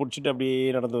 சிகரெட் பிடிச்சிட்டு அப்படியே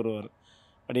நடந்து வருவார்,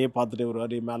 அப்படியே பார்த்துட்டே வருவார்,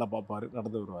 அப்படியே மேலே பார்ப்பார்,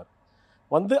 நடந்து வருவார்.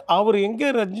 வந்து அவர் எங்கே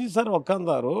ரஜினி சார்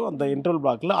உட்காந்தாரோ அந்த இன்டர்வல்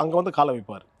பிளாக்ல அங்கே வந்து காலை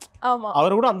வைப்பார். ஆமாம்,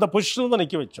 அவர் கூட அந்த பொசிஷனில் தான்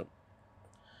நிற்க வச்சோம்.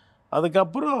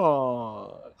 அதுக்கப்புறம்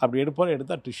அப்படி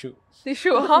எடுத்தா டிஷ்யூ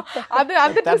அது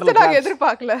அந்த ட்விஸ்ட் நாங்க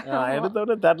எதிர்பார்க்கல.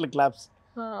 எடுத்தோடனே தேட்டரில் கிளாப்ஸ்.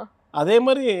 அதே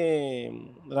மாதிரி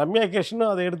ரம்யா கேஷ்னும்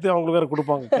அதை எடுத்து அவங்களுக்கு வேற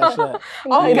கொடுப்பாங்க.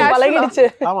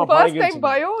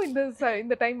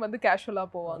 இந்த டைம் வந்து கேஷுவலா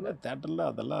போவாங்க தேட்டரில்.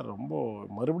 அதெல்லாம் ரொம்ப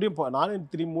மறுபடியும் நானே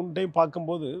 3 டைம்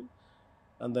பார்க்கும்போது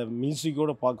அந்த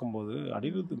மியூசிக்கோட பார்க்கும்போது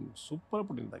அடிக்கிறது சூப்பராக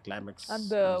பண்ணியிருந்தேன். கிளைமேக்ஸ்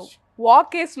அந்த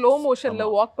வாக்கே ஸ்லோ மோஷன்ல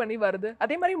வாக் பண்ணி வருது.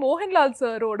 அதே மாதிரி மோகன்லால்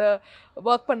சாரோட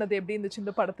ஒர்க் பண்ணது எப்படி இருந்துச்சு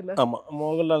இந்த படத்தில்? ஆமாம்,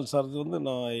 மோகன்லால் சார் வந்து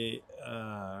நான்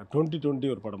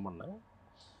 2020 ஒரு படம் பண்ணேன்.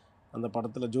 அந்த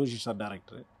படத்தில் ஜோஷி சார்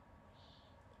டைரக்டர்.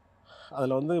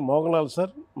 அதில் வந்து மோகன்லால்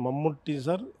சார், மம்முட்டி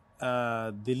சார்,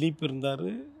 திலீப் இருந்தார்,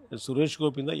 சுரேஷ்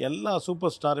கோபி இருந்தார், எல்லா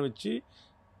சூப்பர் ஸ்டாரை வச்சு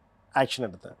ஆக்ஷன்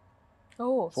எடுத்தேன்.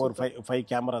 4-5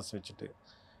 கேமராஸ் வச்சுட்டு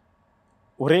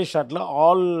ஒரே ஷாட்டில்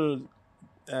ஆல்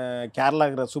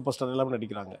கேரளாங்கிற சூப்பர் ஸ்டார் எல்லாமே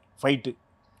நடிக்கிறாங்க ஃபைட்டு.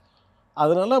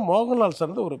 அதனால மோகன்லால் சார்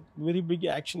வந்து ஒரு வெரி பிக்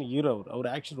ஆக்ஷன் ஹீரோ. அவர்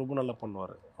ஆக்ஷன் ரொம்ப நல்லா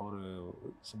பண்ணுவார். அவர்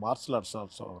மார்ஷல் ஆர்ட்ஸ்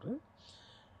ஆல்சோ அவர்.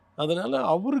 அதனால்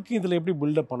அவருக்கு இதில் எப்படி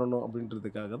பில்டப் பண்ணணும்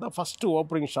அப்படின்றதுக்காக தான் ஃபஸ்ட்டு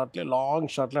ஓப்பனிங் ஷாட்லேயே லாங்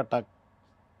ஷாட்டில்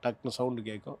டக்னு சவுண்டு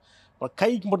கேட்கும். அப்புறம்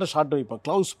கைக்கு மட்டும் ஷாட் வைப்பேன்,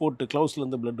 க்ளவுஸ் போட்டு,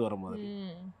 க்ளவுஸ்லேருந்து பிளட் வர மாதிரி.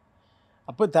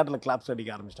 அப்போ தேட்டரில் கிளாப்ஸ்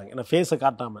அடிக்க ஆரம்பிச்சிட்டாங்க. ஏன்னா ஃபேஸை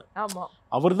காட்டாமல்.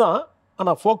 அவர் தான்,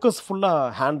 ஆனால் ஃபோக்கஸ் ஃபுல்லாக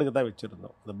ஹேண்டுக்கு தான்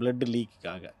வச்சுருந்தோம் அந்த பிளட்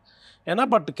லீக்குக்காக. ஏன்னா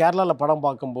பட் கேரளாவில் படம்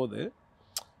பார்க்கும்போது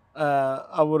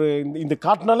அவர் இந்த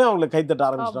காட்டினாலே அவங்கள கைத்தட்ட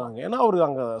ஆரம்பிச்சிட்டாங்க. ஏன்னா அவர்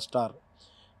அங்கே ஸ்டார்.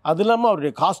 அது இல்லாமல்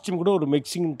அவருடைய காஸ்டியூம் கூட ஒரு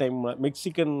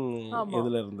மெக்சிகன்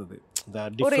இதில் இருந்தது.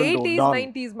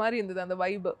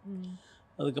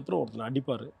 அதுக்கப்புறம் ஒருத்தர்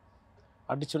அடிப்பார்,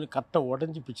 அடிச்சோடனே கட்டை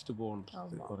உடஞ்சி பிச்சுட்டு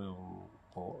போகன்றது. ஒரு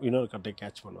இன்னொரு கட்டையை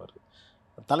கேட்ச் பண்ணுவார்,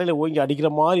 தலையில் ஓங்கி அடிக்கிற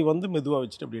மாதிரி வந்து மெதுவாக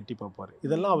வச்சுட்டு அப்படி எட்டி பார்ப்பார்.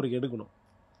 இதெல்லாம் அவருக்கு எடுக்கணும்,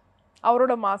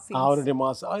 அவருடைய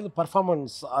மாஸ். அது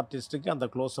பர்ஃபார்மன்ஸ் ஆர்டிஸ்ட்டுக்கு அந்த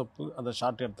க்ளோஸ்அப்பு அந்த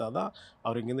ஷாட் எடுத்தால் தான்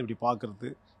அவர் இங்கேருந்து இப்படி பார்க்குறது,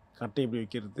 கட்டை இப்படி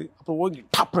வைக்கிறது, அப்புறம் ஓங்கி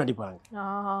டாப்னு அடிப்பாங்க.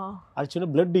 அடிச்சோன்னா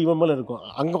பிளட் இவன் மேலே இருக்கும்.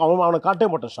 அங்கே அவனை காட்டவே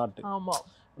மாட்டான் ஷாட்டு.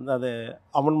 அது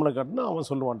அவன் மேலே காட்டினா அவன்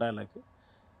சொல்லுவான் டைலாக்கு,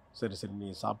 சரி நீ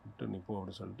சாப்பிட்டு நீ போ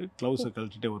அப்படின்னு சொல்லிட்டு க்ளவுஸை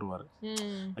கழட்டிகிட்டே வருவார்.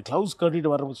 க்ளவுஸ்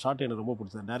கழட்டிட்டு வர ஷாட் எனக்கு ரொம்ப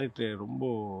பிடிச்சது. டேரக்டர் ரொம்ப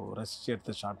ரசித்து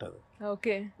எடுத்த ஷாட் அது.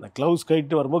 ஓகே, இந்த க்ளவுஸ்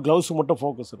கழட்டிட்டு வரும்போது க்ளவுஸு மட்டும்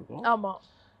ஃபோக்கஸ் இருக்கும்,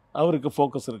 அவருக்கு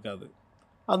ஃபோக்கஸ் இருக்காது.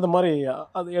 அந்த மாதிரி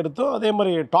அது எடுத்தோம். அதே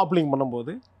மாதிரி டாப்லிங்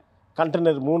பண்ணும்போது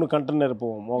கண்டெய்னர் 3 கண்டெய்னர்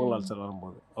போவோம் மோகன்லால் சார்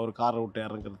வரும்போது. அவர் காரை விட்டு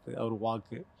இறங்குறது, அவர்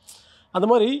வாக்கு, அந்த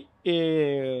மாதிரி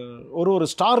ஒரு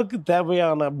ஸ்டாருக்கு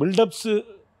தேவையான பில்டப்ஸு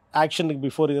ஆக்ஷனுக்கு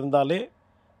பிஃபோர் இருந்தாலே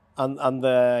அந்த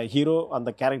ஹீரோ அந்த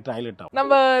கேரக்டர் ஹைலைட் ஆகும்.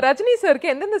 நம்ம ரஜினி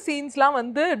சாருக்கு எந்தெந்த சீன்ஸ்லாம்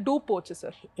வந்து டூப் போச்சு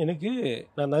சார்? எனக்கு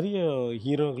நான் நிறைய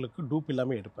ஹீரோங்களுக்கு டூப்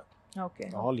இல்லாமல் எடுப்பேன். Okay,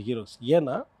 all heroes.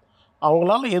 ஏன்னா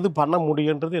அவங்களால எது பண்ண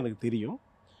முடியுன்றது எனக்கு தெரியும்.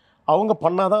 அவங்க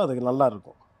பண்ணாதான் அதுக்கு நல்லா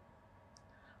இருக்கும்.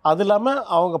 அது இல்லாமல்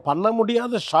அவங்க பண்ண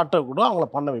முடியாத ஷாட்டை கூட அவங்கள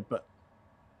பண்ண வைப்பேன்.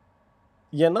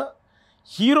 ஏன்னா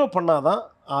ஹீரோ பண்ணாதான்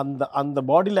அந்த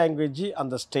பாடி லாங்குவேஜ்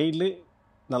அந்த ஸ்டைலு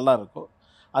நல்லா இருக்கும்.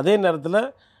 அதே நேரத்தில்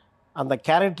அந்த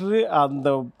கேரக்டரு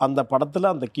அந்த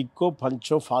படத்தில் அந்த கிக்கோ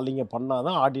பஞ்சோ ஃபாலிங்கோ பண்ணால்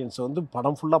தான் ஆடியன்ஸை வந்து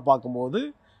படம் ஃபுல்லாக பார்க்கும்போது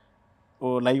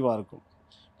லைவாக இருக்கும்.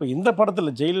 இப்போ இந்த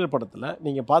படத்தில் ஜெயிலர் படத்தில்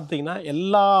நீங்கள் பார்த்தீங்கன்னா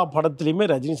எல்லா படத்துலையுமே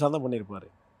ரஜினி சார் தான் பண்ணியிருப்பார்.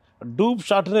 டூப்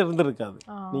ஷாட்டுன்னு இருந்திருக்காது.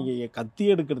 நீங்கள் கத்தி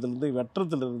எடுக்கிறதுலேருந்து,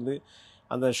 வெட்டுறதுலேருந்து,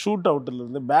 அந்த ஷூட்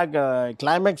அவுட்லேருந்து,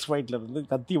 கிளைமேக்ஸ் ஃபைட்லேருந்து,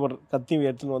 கத்தி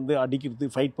எடுத்துன்னு வந்து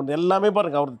அடிக்கிறது, ஃபைட் பண்ணுறது எல்லாமே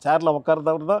பாருங்கள். அவர் சேரில்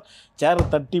உட்காரது அவர் தான், சேரை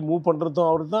தட்டி மூவ் பண்ணுறதும்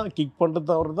அவர் தான், கிக்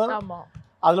பண்ணுறதும் அவர் தான்.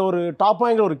 அதில் ஒரு டாப்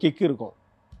ஆங்கில் ஒரு கிக் இருக்கும்,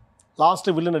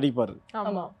 லாஸ்ட்டு வில்லன் அடிப்பார்,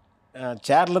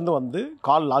 சேர்லேருந்து வந்து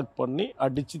கால் லாக் பண்ணி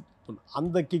அடித்து,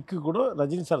 அந்த கிக்கு கூட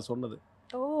ரஜினி சார் சொன்னது.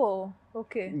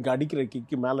 ஓகே, இங்கே அடிக்கிற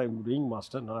கிக்கு மேலே விங்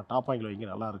மாஸ்டர் நல்லா டாப் ஆங்கில் வைங்க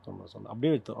நல்லா இருக்கும்னு சொன்னோம்.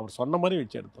 அப்படியே வச்சோம், அவர் சொன்ன மாதிரி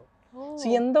வச்சு எடுத்தோம்.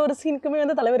 எந்த ஒரு சீனுக்குமே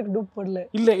வந்து தலைவருக்கு டூப் போடல.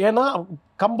 இல்லை, ஏன்னா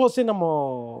கம்போஸே நம்ம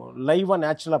லைவாக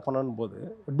நேச்சுரலாக பண்ணணும் போது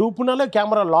டூப்புனாலே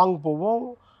கேமரா லாங் போவோம்,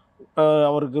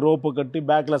 அவருக்கு ரோப்பு கட்டி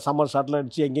பேக்கில் சம்மர் ஷாட்டில்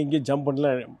அடித்து எங்கெங்கேயும் ஜம்ப்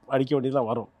பண்ணலாம் அடிக்க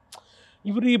வேண்டியதெல்லாம் வரும்.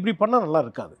 இவர் இப்படி பண்ணால் நல்லா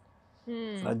இருக்காது.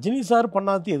 ரஜினி சார்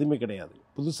பண்ணாது எதுவுமே கிடையாது.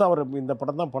 புதுசாக அவர் இந்த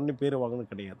படம் தான் பண்ணி பேர்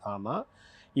வாங்கணும் கிடையாது. ஆனால்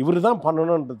இவர் தான்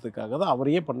பண்ணணுன்றதுக்காக தான்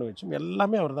அவரையே பண்ண வச்சோம்.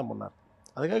 எல்லாமே அவர் தான் பண்ணார்.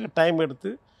 அதுக்காக டைம் எடுத்து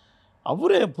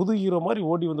அவரே புது ஹீரோ மாதிரி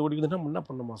ஓடி வந்து என்ன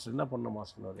பண்ண மாஸ்டர்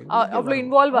அவ்வளோ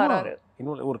இன்வால்வ் ஆகிறாரு.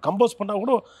 ஒரு கம்போஸ் பண்ணால்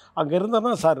கூட அங்கே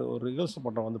இருந்தால் சார் ஒரு ரிஹர்சல்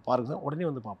பண்ணுறோம் வந்து பாருங்க, உடனே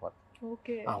வந்து பார்ப்பார்.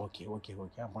 ஓகே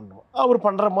ஓகே பண்ணுவோம். அவர்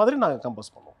பண்ணுற மாதிரி நாங்கள்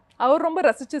கம்போஸ் பண்ணுவோம். அவர் ரொம்ப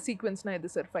ரசித்த சீக்வன்ஸ்னா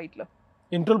எது சார் ஃபைட்டில்?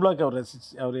 இன்ட்ரோல் பிளாக்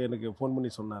அவர் எனக்கு ஃபோன்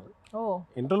பண்ணி சொன்னார்.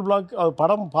 இன்ட்ரோல் பிளாக் அவர்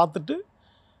படம் பார்த்துட்டு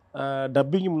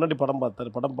டப்பிங்கு முன்னாடி படம்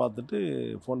பார்த்துட்டு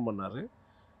ஃபோன் பண்ணார்.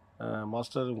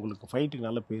 மாஸ்டர் உங்களுக்கு ஃபைட்டுக்கு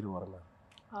நல்ல பேர் வரணும்,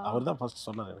 அவர் தான் ஃபஸ்ட்டு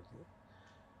சொன்னார் எனக்கு.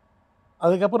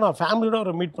 அதுக்கப்புறம் நான் ஃபேமிலியோட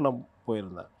அவரை மீட் பண்ண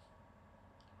போயிருந்தேன்.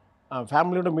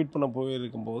 ஃபேமிலியோட மீட் பண்ண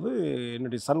போயிருக்கும்போது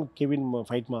என்னுடைய சன் கெவின்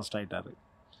ஃபைட் மாஸ்டர் ஆகிட்டார்.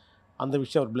 அந்த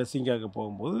விஷயம் அவர் பிளெஸ்ஸிங்காக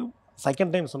போகும்போது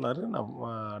செகண்ட் டைம் சொன்னார், நான்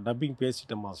டப்பிங்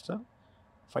பேசிட்டேன் மாஸ்டர்,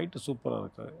 ஃபைட்டு சூப்பராக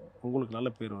இருக்கு, உங்களுக்கு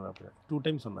நல்ல பேர் வரும் அப்படின்னு 2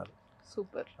 டைம் சொன்னார்.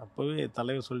 சூப்பர். அப்போவே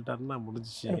தலைவர் சொல்லிட்டாருன்னா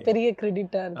முடிஞ்சிச்சு. பெரிய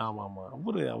கிரெடிட்டா இருக்கு. ஆமாம்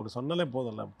அவர் சொன்னாலே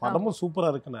போதும்ல, படமும்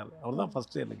சூப்பராக இருக்குனாரு. அவர் தான்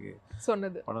ஃபஸ்ட்டு எனக்கு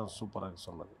சொன்னது படம் சூப்பராக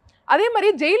சொன்னது. அதே மாதிரி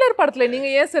ஜெயிலர் படத்துல நீங்க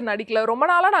ஏன் சார் நடிக்கல? ரொம்ப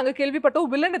நாளா நாங்க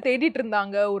கேள்விப்பட்டோம் வில்லனை தேடிட்டு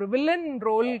இருந்தாங்க, ஒரு வில்லன்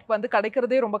ரோல் வந்து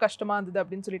கிடைக்கிறதே ரொம்ப கஷ்டமா இருந்தது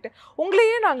அப்படின்னு சொல்லிட்டு.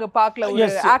 உங்களையே நாங்க பார்க்கல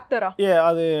ஒரு ஆக்டரா.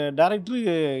 அது டைரக்டர்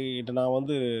கிட்ட நான்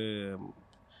வந்து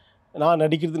நான்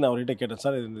நடிக்கிறது நான் அவர்கிட்ட கேட்டேன்,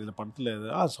 சார் இந்த படத்தில்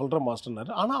சொல்கிறேன்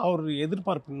மாஸ்டர்னாரு. ஆனால் அவர்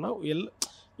எதிர்பார்ப்புன்னா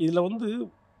இதில் வந்து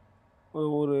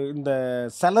ஒரு இந்த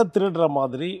சிலை திருடுற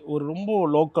மாதிரி ஒரு ரொம்ப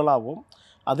லோக்கலாகவும்,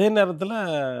 அதே நேரத்தில்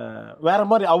வேறு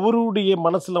மாதிரி அவருடைய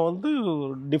மனசில் வந்து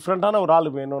டிஃப்ரெண்ட்டான ஒரு ஆள்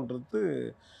வேணுன்றது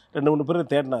 2-3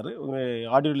 பேர் தேடினார்.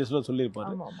 ஆடியோ ரிலீஸில்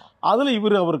சொல்லியிருப்பார்.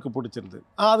 அதில் அவருக்கு பிடிச்சிருந்து.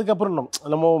 அதுக்கப்புறம்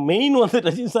நம்ம மெயின் வந்து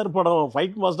ரஜினி சார் படம்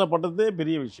ஃபைட் மாஸ்டர் பண்ணுறதே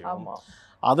பெரிய விஷயம்.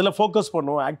 அதில் ஃபோக்கஸ்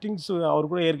பண்ணுவோம். ஆக்டிங்ஸ் அவர்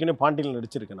கூட ஏற்கனவே பாண்டியில்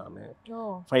நடிச்சிருக்கேன், நான்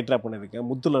ஃபைட்டராக பண்ணியிருக்கேன்,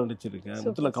 முத்துல நடிச்சிருக்கேன்,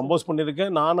 முத்துல கம்போஸ் பண்ணியிருக்கேன்,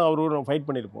 நானும் அவரும் ஃபைட்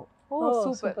பண்ணியிருப்போம்.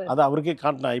 அது அவருக்கே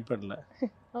காட்டினேன் ஐபேடில்.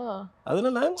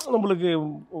 அதனால நம்மளுக்கு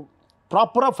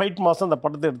ப்ராப்பராக ஃபைட் மாதம் அந்த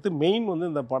படத்தை எடுத்து மெயின்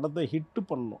வந்து இந்த படத்தை ஹிட்டு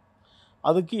பண்ணணும்.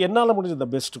 அதுக்கு என்னால்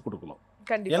முடிஞ்ச பெஸ்ட்டு கொடுக்கணும்.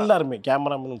 எல்லாருமே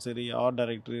கேமராமேனும் சரி, art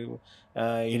director,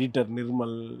 editor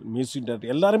Nirmal, music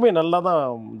director எல்லாருமே நல்லா தான்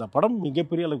இந்த படம்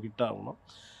மிகப்பெரிய அளவுக்கு ஹிட் ஆகணும்.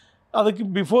 அதுக்கு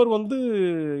பிஃபோர் வந்து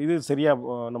இது சரியா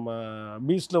நம்ம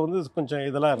பீச்சில் வந்து கொஞ்சம்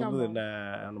இதெல்லாம் இருந்தது.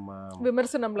 நம்ம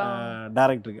விமர்சனம்லாம்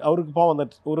டேரக்டருக்கு அவருக்கு பாவம் அந்த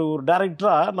ஒரு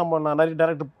டேரக்டராக நான் நிறைய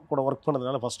டேரக்டர் கூட ஒர்க்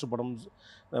பண்ணதுனால ஃபஸ்ட்டு படம்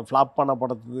ஃப்ளாப் பண்ண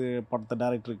படத்தை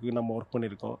டேரக்டருக்கு நம்ம ஒர்க்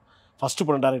பண்ணியிருக்கோம். ஃபஸ்ட்டு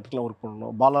படம் டேரக்டர்லாம் ஒர்க்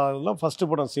பண்ணணும். பாலாலாம் ஃபஸ்ட்டு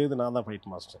படம் செய்து நான் தான் ஃபைட்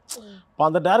மாஸ்டர். இப்போ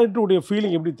அந்த டேரக்டருடைய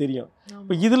ஃபீலிங் எப்படி தெரியும்?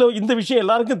 இப்போ இதில் இந்த விஷயம்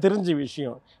எல்லாருக்கும் தெரிஞ்ச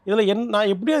விஷயம். இதில்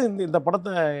நான் எப்படியா இந்த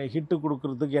படத்தை ஹிட்டு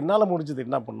கொடுக்குறதுக்கு என்னால் முடிஞ்சது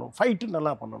என்ன பண்ணணும்? ஃபைட்டு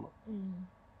நல்லா பண்ணணும்.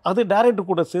 அது டேரக்டர்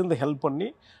கூட சேர்ந்து ஹெல்ப் பண்ணி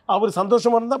அவர்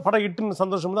சந்தோஷமாக இருந்தால் படம் ஹிட்டுன்னு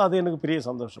சந்தோஷமாக தான், அது எனக்கு பெரிய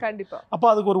சந்தோஷம். கண்டிப்பாக. அப்போ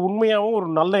அதுக்கு ஒரு உண்மையாகவும் ஒரு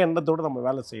நல்ல எண்ணத்தோடு நம்ம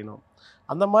வேலை செய்யணும்.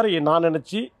 அந்த மாதிரி நான்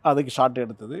நினச்சி அதுக்கு ஷார்ட்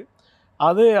எடுத்தது.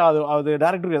 அது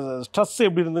டேரக்டருக்கு ஸ்ட்ரெஸ்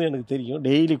எப்படி இருந்ததுன்னு எனக்கு தெரியும்.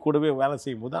 டெய்லி கூடவே வேலை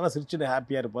செய்யும்போது. ஆனால் சிரிச்சுட்டு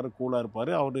ஹாப்பியாக இருப்பார், கூலாக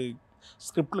இருப்பார். அவர்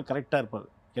ஸ்கிரிப்டில் கரெக்டாக இருப்பார்.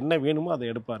 என்ன வேணுமோ அதை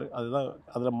எடுப்பார். அதுதான்,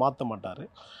 அதில் மாற்ற மாட்டார்.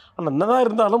 ஆனால் என்னதான்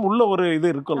இருந்தாலும் உள்ள ஒரு இது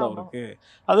இருக்கும்ல அவருக்கு,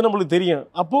 அது நம்மளுக்கு தெரியும்.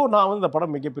 அப்போது நான் வந்து இந்த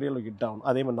படம் மிகப்பெரிய அளவுக்கு ஹிட் ஆகணும்.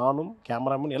 அதே மாதிரி நானும்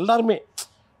கேமராமேன் எல்லாருமே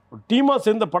ஒரு டீமாக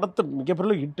சேர்ந்த படத்தை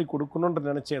மிகப்பெரிய ஹிட்டு கொடுக்கணுன்ற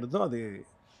நினச்சி எடுத்தோம். அது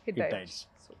ஹிட் ஆயிடுச்சு.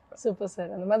 Super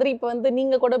sir. அந்த மாதிரி இப்போ வந்து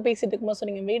நீங்க கூட பேசிட்டு இருக்கும்போது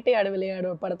சொன்னீங்க வேட்டையாடு விளையாடு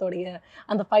படத்தோடைய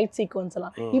அந்த ஃபைட் சீக்வன்ஸ்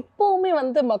எல்லாம் இப்போவுமே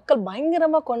வந்து மக்கள்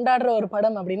பயங்கரமா கொண்டாடுற ஒரு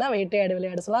படம் அப்படின்னா வேட்டையாடு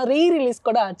விளையாடு சொல்லலாம். ரீரிலீஸ்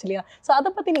கூட ஆச்சு இல்லையா? ஸோ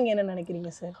அதை பத்தி நீங்க என்ன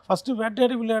நினைக்கிறீங்க சார்? ஃபர்ஸ்ட்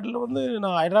வேட்டையாடு விளையாடுல வந்து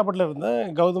நான் ஹைதராபாத்தில் இருந்தேன்.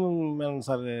 கௌதம் மேனன்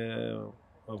சார்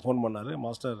ஃபோன் பண்ணார்,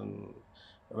 மாஸ்டர்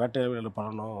வேட்டையாடு விளையாடு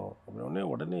பண்ணணும் அப்படின்னே.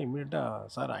 உடனே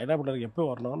இமீடியட்டாக சார் ஹைதராபாத்தில்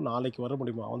எப்போ வரணும், நாளைக்கு வர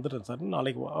முடியுமா? வந்துட்டேன் சார்,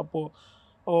 நாளைக்கு. அப்போது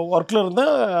ஒர்க்கில்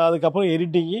இருந்தேன். அதுக்கப்புறம்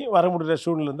எடிட்டிங்கு வர முடிகிற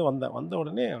ஸ்டூடியோலேருந்து வந்த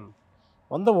உடனே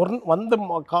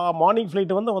மார்னிங்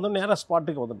ஃப்ளைட்டு வந்து நேராக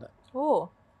ஸ்பாட்டுக்கு வந்துட்டேன்.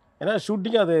 ஏன்னா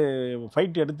ஷூட்டிங் அது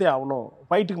ஃபைட் எடுத்தே ஆகணும்.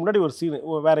 ஃபைட்டுக்கு முன்னாடி ஒரு சீனு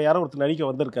வேறு யாரோ ஒருத்தர்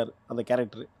நடிக்க வந்திருக்காரு அந்த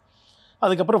கேரக்டரு.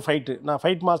 அதுக்கப்புறம் ஃபைட்டு நான்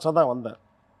ஃபைட் மாஸ்டராக தான் வந்தேன்.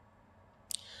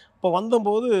 இப்போ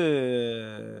வந்தபோது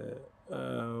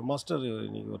மாஸ்டர்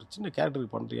நீங்கள் ஒரு சின்ன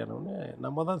கேரக்டருக்கு பண்ணுறியானோடனே,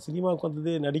 நம்ம தான் சினிமாவுக்கு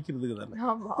வந்ததே நடிக்கிறதுக்கு தானே.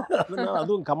 அதனால்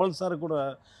அதுவும் கமல் சார் கூட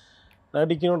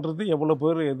நடிக்கணுன்றது எவ்வளோ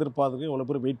பேர் எதிர்பார்த்துருக்கு, எவ்வளோ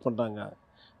பேர் வெயிட் பண்ணுறாங்க.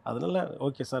 அதனால்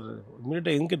ஓகே சார்,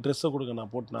 இமீடியட்டாக எங்கே ட்ரெஸ்ஸை கொடுங்க,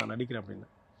 நான் போட்டு நான் நடிக்கிறேன் அப்படின்னு.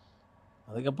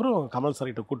 அதுக்கப்புறம் கமல்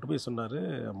சார்கிட்ட கூப்பிட்டு போய் சொன்னார்,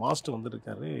 மாஸ்டர்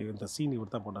வந்துருக்காரு, இந்த சீன்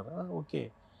இவர் தான் பண்ணார். ஓகே,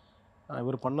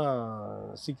 இவர் பண்ணால்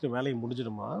சீக்கிரம் வேலையை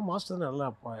முடிஞ்சிடுமா, மாஸ்டர்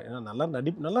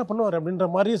நல்லா பண்ணுவார் அப்படின்ற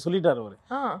மாதிரியே சொல்லிட்டார் அவர்.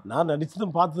 நான்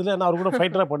நடிச்சதும் பார்த்ததில்ல, நான் அவர் கூட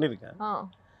ஃபைட்டராக பண்ணியிருக்கேன்.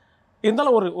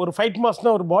 இருந்தாலும் ஒரு ஃபைட்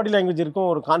மாஸ்டர்னா ஒரு பாடி லாங்குவேஜ் இருக்கும்,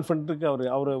 ஒரு கான்ஃபிடென்ட் இருக்குது.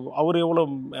 அவர் எவ்வளோ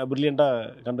ப்ரில்லியண்ட்டாக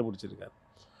கண்டுபிடிச்சிருக்காரு.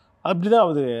 அப்படி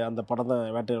தான் அந்த படம் தான்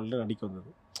வேட்டையாடில் நடிக்க வந்தது.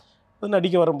 அது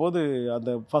நடிக்க வரும்போது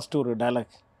அந்த ஃபஸ்ட்டு ஒரு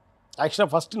டைலாக்,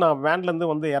 ஆக்சுவலாக ஃபஸ்ட்டு நான்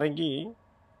வேன்லேருந்து வந்து இறங்கி,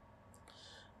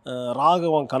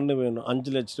 ராகவன் கண்ணு வேணும்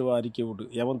 5 லட்ச ரூபா அறிக்கை விடு,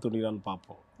 எவன் துணிறான்னு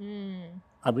பார்ப்போம்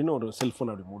அப்படின்னு ஒரு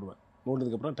செல்ஃபோன் அப்படி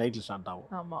மூடினதுக்கப்புறம் டைட்டில் ஸ்டார்ட்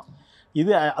ஆகும்.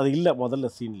 அது இல்லை முதல்ல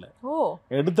சீனில்.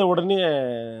 எடுத்த உடனே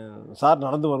சார்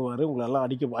நடந்து வருவார், உங்களெல்லாம்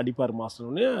அடிப்பார்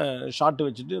மாஸ்டர்னே. ஷார்ட்டு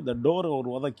வச்சுட்டு இந்த டோரை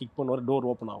ஒரு கிக் பண்ணுவார், டோர்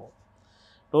ஓப்பன் ஆகும்.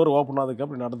 டோர் ஓப்பன் ஆனதுக்கு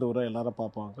அப்படி நடந்து வர எல்லாரும்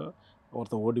பார்ப்பாங்க.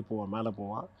 ஒருத்தன் ஓடி போவான், மேலே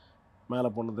போவான். மேலே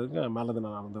போனதுக்கு மேலேருந்து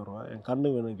நான் நடந்து வருவேன். என்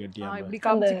கண்ணு வேணும் கேட்டியா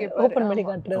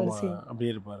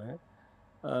அப்படியே இருப்பார்.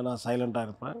 நான் சைலண்ட்டாக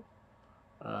இருப்பேன்.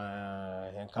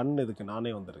 என் கண் இதுக்கு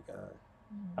நானே வந்திருக்கேன்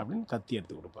அப்படின்னு கத்தி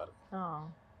எடுத்து கொடுப்பாரு.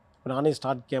 நானே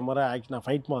ஸ்டார்ட் கேமரா நான்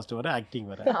ஃபைட் மாஸ்டர் வேறு, ஆக்டிங்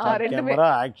வேறு. ஸ்டார்ட் கேமரா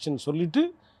ஆக்ஷன் சொல்லிவிட்டு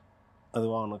அது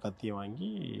வாங்கணும். கத்தியை வாங்கி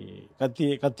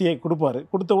கத்தியை கொடுப்பாரு.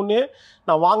 கொடுத்த உடனே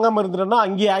நான் வாங்காமல் இருந்துட்டேன்னா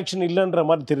அங்கேயே ஆக்ஷன் இல்லைன்ற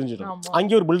மாதிரி தெரிஞ்சிடும்.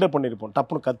 அங்கேயே ஒரு பில்டப் பண்ணியிருப்போம்.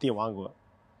 டப்புன்னு கத்தியை வாங்குவேன்.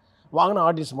 வாங்கின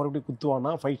ஆடியன்ஸ் மறுபடியும்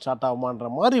குத்துவானா ஃபைட் ஸ்டார்ட் ஆகுமான்ற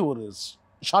மாதிரி ஒரு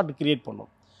ஷார்ட் கிரியேட்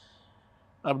பண்ணோம்.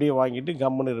 அப்படியே வாங்கிட்டு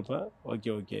கம்முன்னு இருப்பேன்.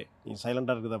 ஓகே நீ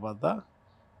சைலண்டாக இருக்கிறத பார்த்தா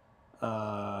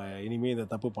இனிமேல் இந்த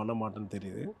தப்பு பண்ண மாட்டேன்னு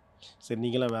தெரியுது. சரி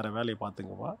நீங்களாம் வேறு வேலையை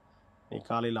பார்த்துங்கப்பா. நீ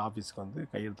காலையில் ஆஃபீஸ்க்கு வந்து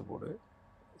கையெழுத்து போடு.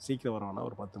 சீக்கிரம் வரவானா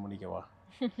ஒரு 10 மணிக்கு வா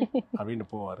அப்படின்னு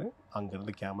போவார்.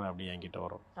 அங்கேருந்து கேமரா அப்படியே என்கிட்ட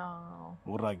வரும்.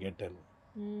 முர்ரா கேட்டுன்னு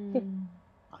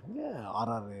அங்கே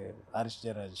ஆர்ஆர் ஹரிஷ்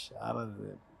ஜெயராஜ் ஆர்ஆர்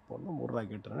பொண்ணு முர்ரா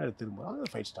கேட்டுன்னு திரும்ப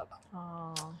அங்கே ஃபைட் ஸ்டார்ட்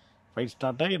ஆகும். ஃபைட்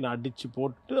ஸ்டார்ட் ஆகி என்னை அடித்து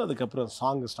போட்டு அதுக்கப்புறம்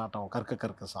சாங் ஸ்டார்ட் ஆகும்.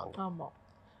 கற்க சாங். ஆமாம்.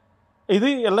 இது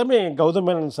எல்லாமே கௌதம்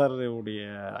மேனன் சார் உடைய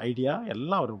ஐடியா.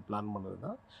 எல்லாம் அவர் பிளான் பண்ணது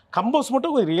தான். கம்போஸ்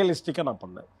மட்டும் கொஞ்சம் ரியலிஸ்டிக்காக நான்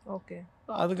பண்ணேன். ஓகே.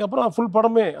 அதுக்கப்புறம் ஃபுல்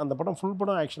படமே அந்த படம் ஃபுல்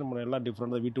படம் ஆக்ஷன் பண்ணேன். எல்லாம்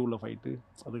டிஃப்ரெண்ட். வீட்டு உள்ள ஃபைட்டு,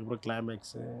 அதுக்கப்புறம்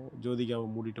கிளைமேக்ஸு, ஜோதிகாவை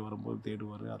மூடிட்டு வரும்போது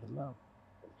தேடுவார், அதெல்லாம்.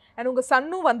 அண்ட் உங்கள்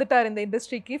சன்னும் வந்துட்டார் இந்த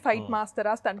இண்டஸ்ட்ரிக்கு fight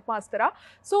மாஸ்டரா, stunt மாஸ்டரா.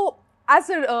 So as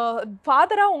a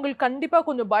ஃபாதராக உங்களுக்கு கண்டிப்பாக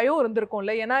கொஞ்சம் பயம்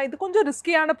இருந்திருக்கும்ல, ஏன்னா இது கொஞ்சம்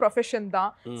ரிஸ்கியான ப்ரொஃபஷன்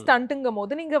தான் ஸ்டண்ட்டுங்கும்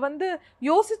போது. நீங்கள் வந்து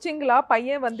யோசிச்சிங்களா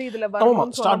பையன் வந்து இதில்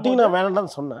வரணும்? ஸ்டார்டிங் நான்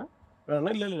வேணான்னு சொன்னேன்.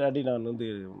 வேணா இல்லை டாடி நான் வந்து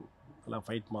எல்லாம்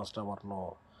ஃபைட் மாஸ்டராக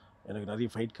வரணும், எனக்கு நிறைய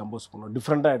ஃபைட் கம்போஸ் பண்ணணும்,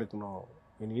 டிஃப்ரெண்ட்டாக எடுக்கணும்,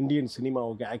 இந்தியன்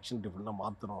சினிமாவுக்கு ஆக்ஷன் டிஃப்ரெண்ட்டாக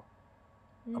மாற்றணும்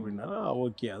அப்படின்னா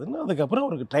ஓகே. அதுன்னு அதுக்கப்புறம்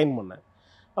அவருக்கு ட்ரைன் பண்ணேன்.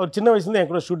 அவர் சின்ன வயசுலேருந்து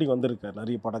என் கூட ஷூட்டிங் வந்திருக்கார்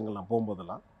நிறைய படங்கள்லாம்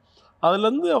போகும்போதெல்லாம்.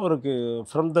 அதுலேருந்து அவருக்கு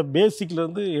ஃப்ரம் த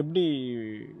பேசிக்லேருந்து எப்படி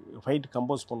ஃபைட்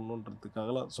கம்போஸ்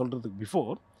பண்ணணுன்றதுக்காகலாம் சொல்கிறதுக்கு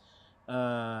பிஃபோர்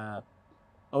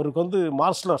அவருக்கு வந்து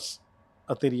மார்ஷல் ஆர்ட்ஸ்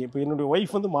தெரியும். இப்போ என்னுடைய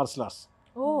ஒய்ஃப் வந்து மார்ஷல் ஆர்ட்ஸ்.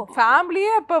 ஓ,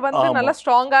 ஃபேமிலியே இப்போ வந்து நல்ல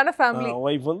ஸ்ட்ராங்கான ஃபேமிலி.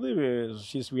 ஒய்ஃப் வந்து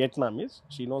she is Vietnamese,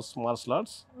 she nose martial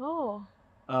arts.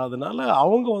 அதனால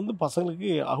அவங்க வந்து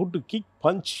பசங்களுக்கு how to kick,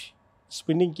 punch,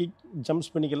 spinning kick, jump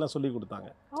spinning எல்லாம் சொல்லி கொடுத்தாங்க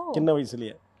சின்ன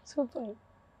வயசுலேயே. சூப்பர்.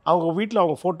 அவங்க வீட்டில்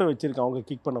அவங்க ஃபோட்டோ வச்சுருக்காங்க, அவங்க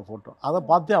கிக் பண்ண ஃபோட்டோ, அதை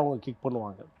பார்த்து அவங்க கிக்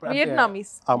பண்ணுவாங்க.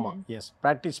 வியட்நாமீஸ். ஆமாம், எஸ்.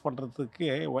 ப்ராக்டிஸ் பண்ணுறதுக்கு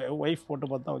ஒய்ஃப் ஃபோட்டோ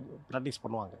பார்த்து அவங்க ப்ராக்டிஸ்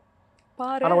பண்ணுவாங்க.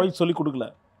 ஆனால் ஒய்ஃப் சொல்லிக் கொடுக்கல.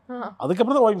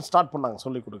 அதுக்கப்புறம் தான் ஒய்ஃப் ஸ்டார்ட் பண்ணாங்க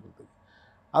சொல்லிக் கொடுக்குறதுக்கு.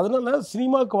 அதனால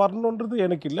சினிமாவுக்கு வரணுன்றது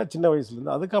எனக்கு இல்லை சின்ன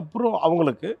வயசுலேருந்து. அதுக்கப்புறம்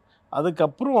அவங்களுக்கு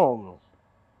அதுக்கப்புறம்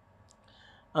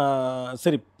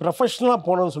சரி ப்ரொஃபஷ்னலாக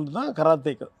போகணுன்னு சொல்லிட்டு தான்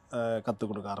கராத்தே கற்றுக்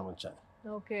கொடுக்க ஆரம்பித்தேன்.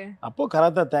 ஓகே. அப்போது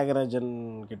கராத்தே தியாகராஜன்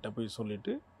கிட்ட போய்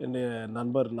சொல்லிவிட்டு என்னுடைய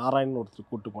நண்பர் நாராயணன் ஒருத்தர்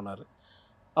கூப்பிட்டு போனார்.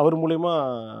 அவர் மூலயமா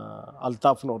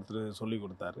அல்தாஃப்னு ஒருத்தர் சொல்லி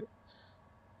கொடுத்தாரு.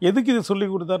 எதுக்கு இது சொல்லி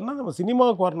கொடுத்தாருன்னா, நம்ம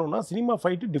சினிமாவுக்கு வரணும்னா cinema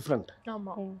fight different,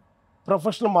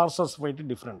 professional Marshall's fight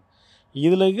different.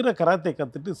 இதில் இருக்கிற கராத்தே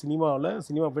கற்றுட்டு சினிமா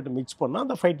ஃபைட்டு மிக்ஸ் பண்ணால்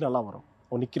அந்த ஃபைட் நல்லா வரும்.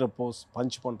 நிற்கிற போஸ்,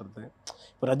 பஞ்ச் பண்ணுறது.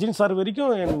 இப்போ ரஜினி சார்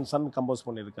வரைக்கும் என் சன் கம்போஸ்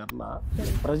பண்ணியிருக்காருன்னா,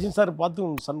 ரஜினி சார் பார்த்து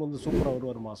உன் சன் வந்து சூப்பராக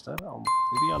வருவார் மாஸ்டர், அவன்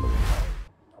பெரிய ஆளு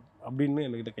அப்படின்னு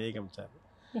என்கிட்ட கையை காமிச்சார்.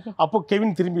 அப்போது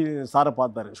கெவின் திரும்பி சாரை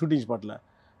பார்த்தாரு ஷூட்டிங் ஸ்பாட்டில்.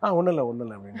 ஒன்றும்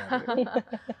இல்லை அப்படின்னு.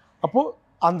 அப்போது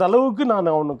அந்த அளவுக்கு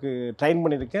நான் அவனுக்கு ட்ரைன்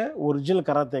பண்ணியிருக்கேன். ஒரிஜினல்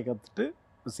கராத்தே கற்றுட்டு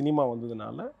சினிமா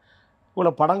வந்ததுனால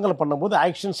இவ்வளோ படங்கள் பண்ணும்போது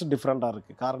ஆக்ஷன்ஸ் டிஃப்ரெண்ட்டாக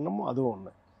இருக்குது. காரணமும் அதுவும்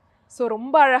ஒன்று. ஸோ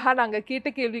ரொம்ப அழகாக நாங்கள் கேட்ட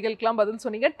கேள்விகளுக்கெல்லாம் பதில்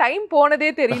சொன்னீங்க. டைம் போனதே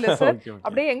தெரியல சார்.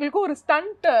 அப்படியே எங்களுக்கும் ஒரு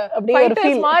ஸ்டண்ட்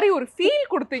மாதிரி ஒரு ஃபீல்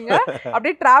கொடுத்தீங்க.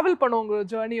 அப்படியே டிராவல் பண்ணுவோம் உங்கள்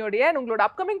ஜேர்னியோடைய. உங்களோட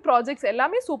அப்கமிங் ப்ராஜெக்ட்ஸ்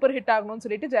எல்லாமே சூப்பர் ஹிட் ஆகணும்னு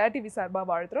சொல்லிட்டு ஜெயா டிவி சார்பாக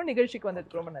வாழ்த்துறோம். நிகழ்ச்சிக்கு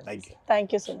வந்ததுக்கு ரொம்ப நன்றி.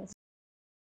 Thank you so much.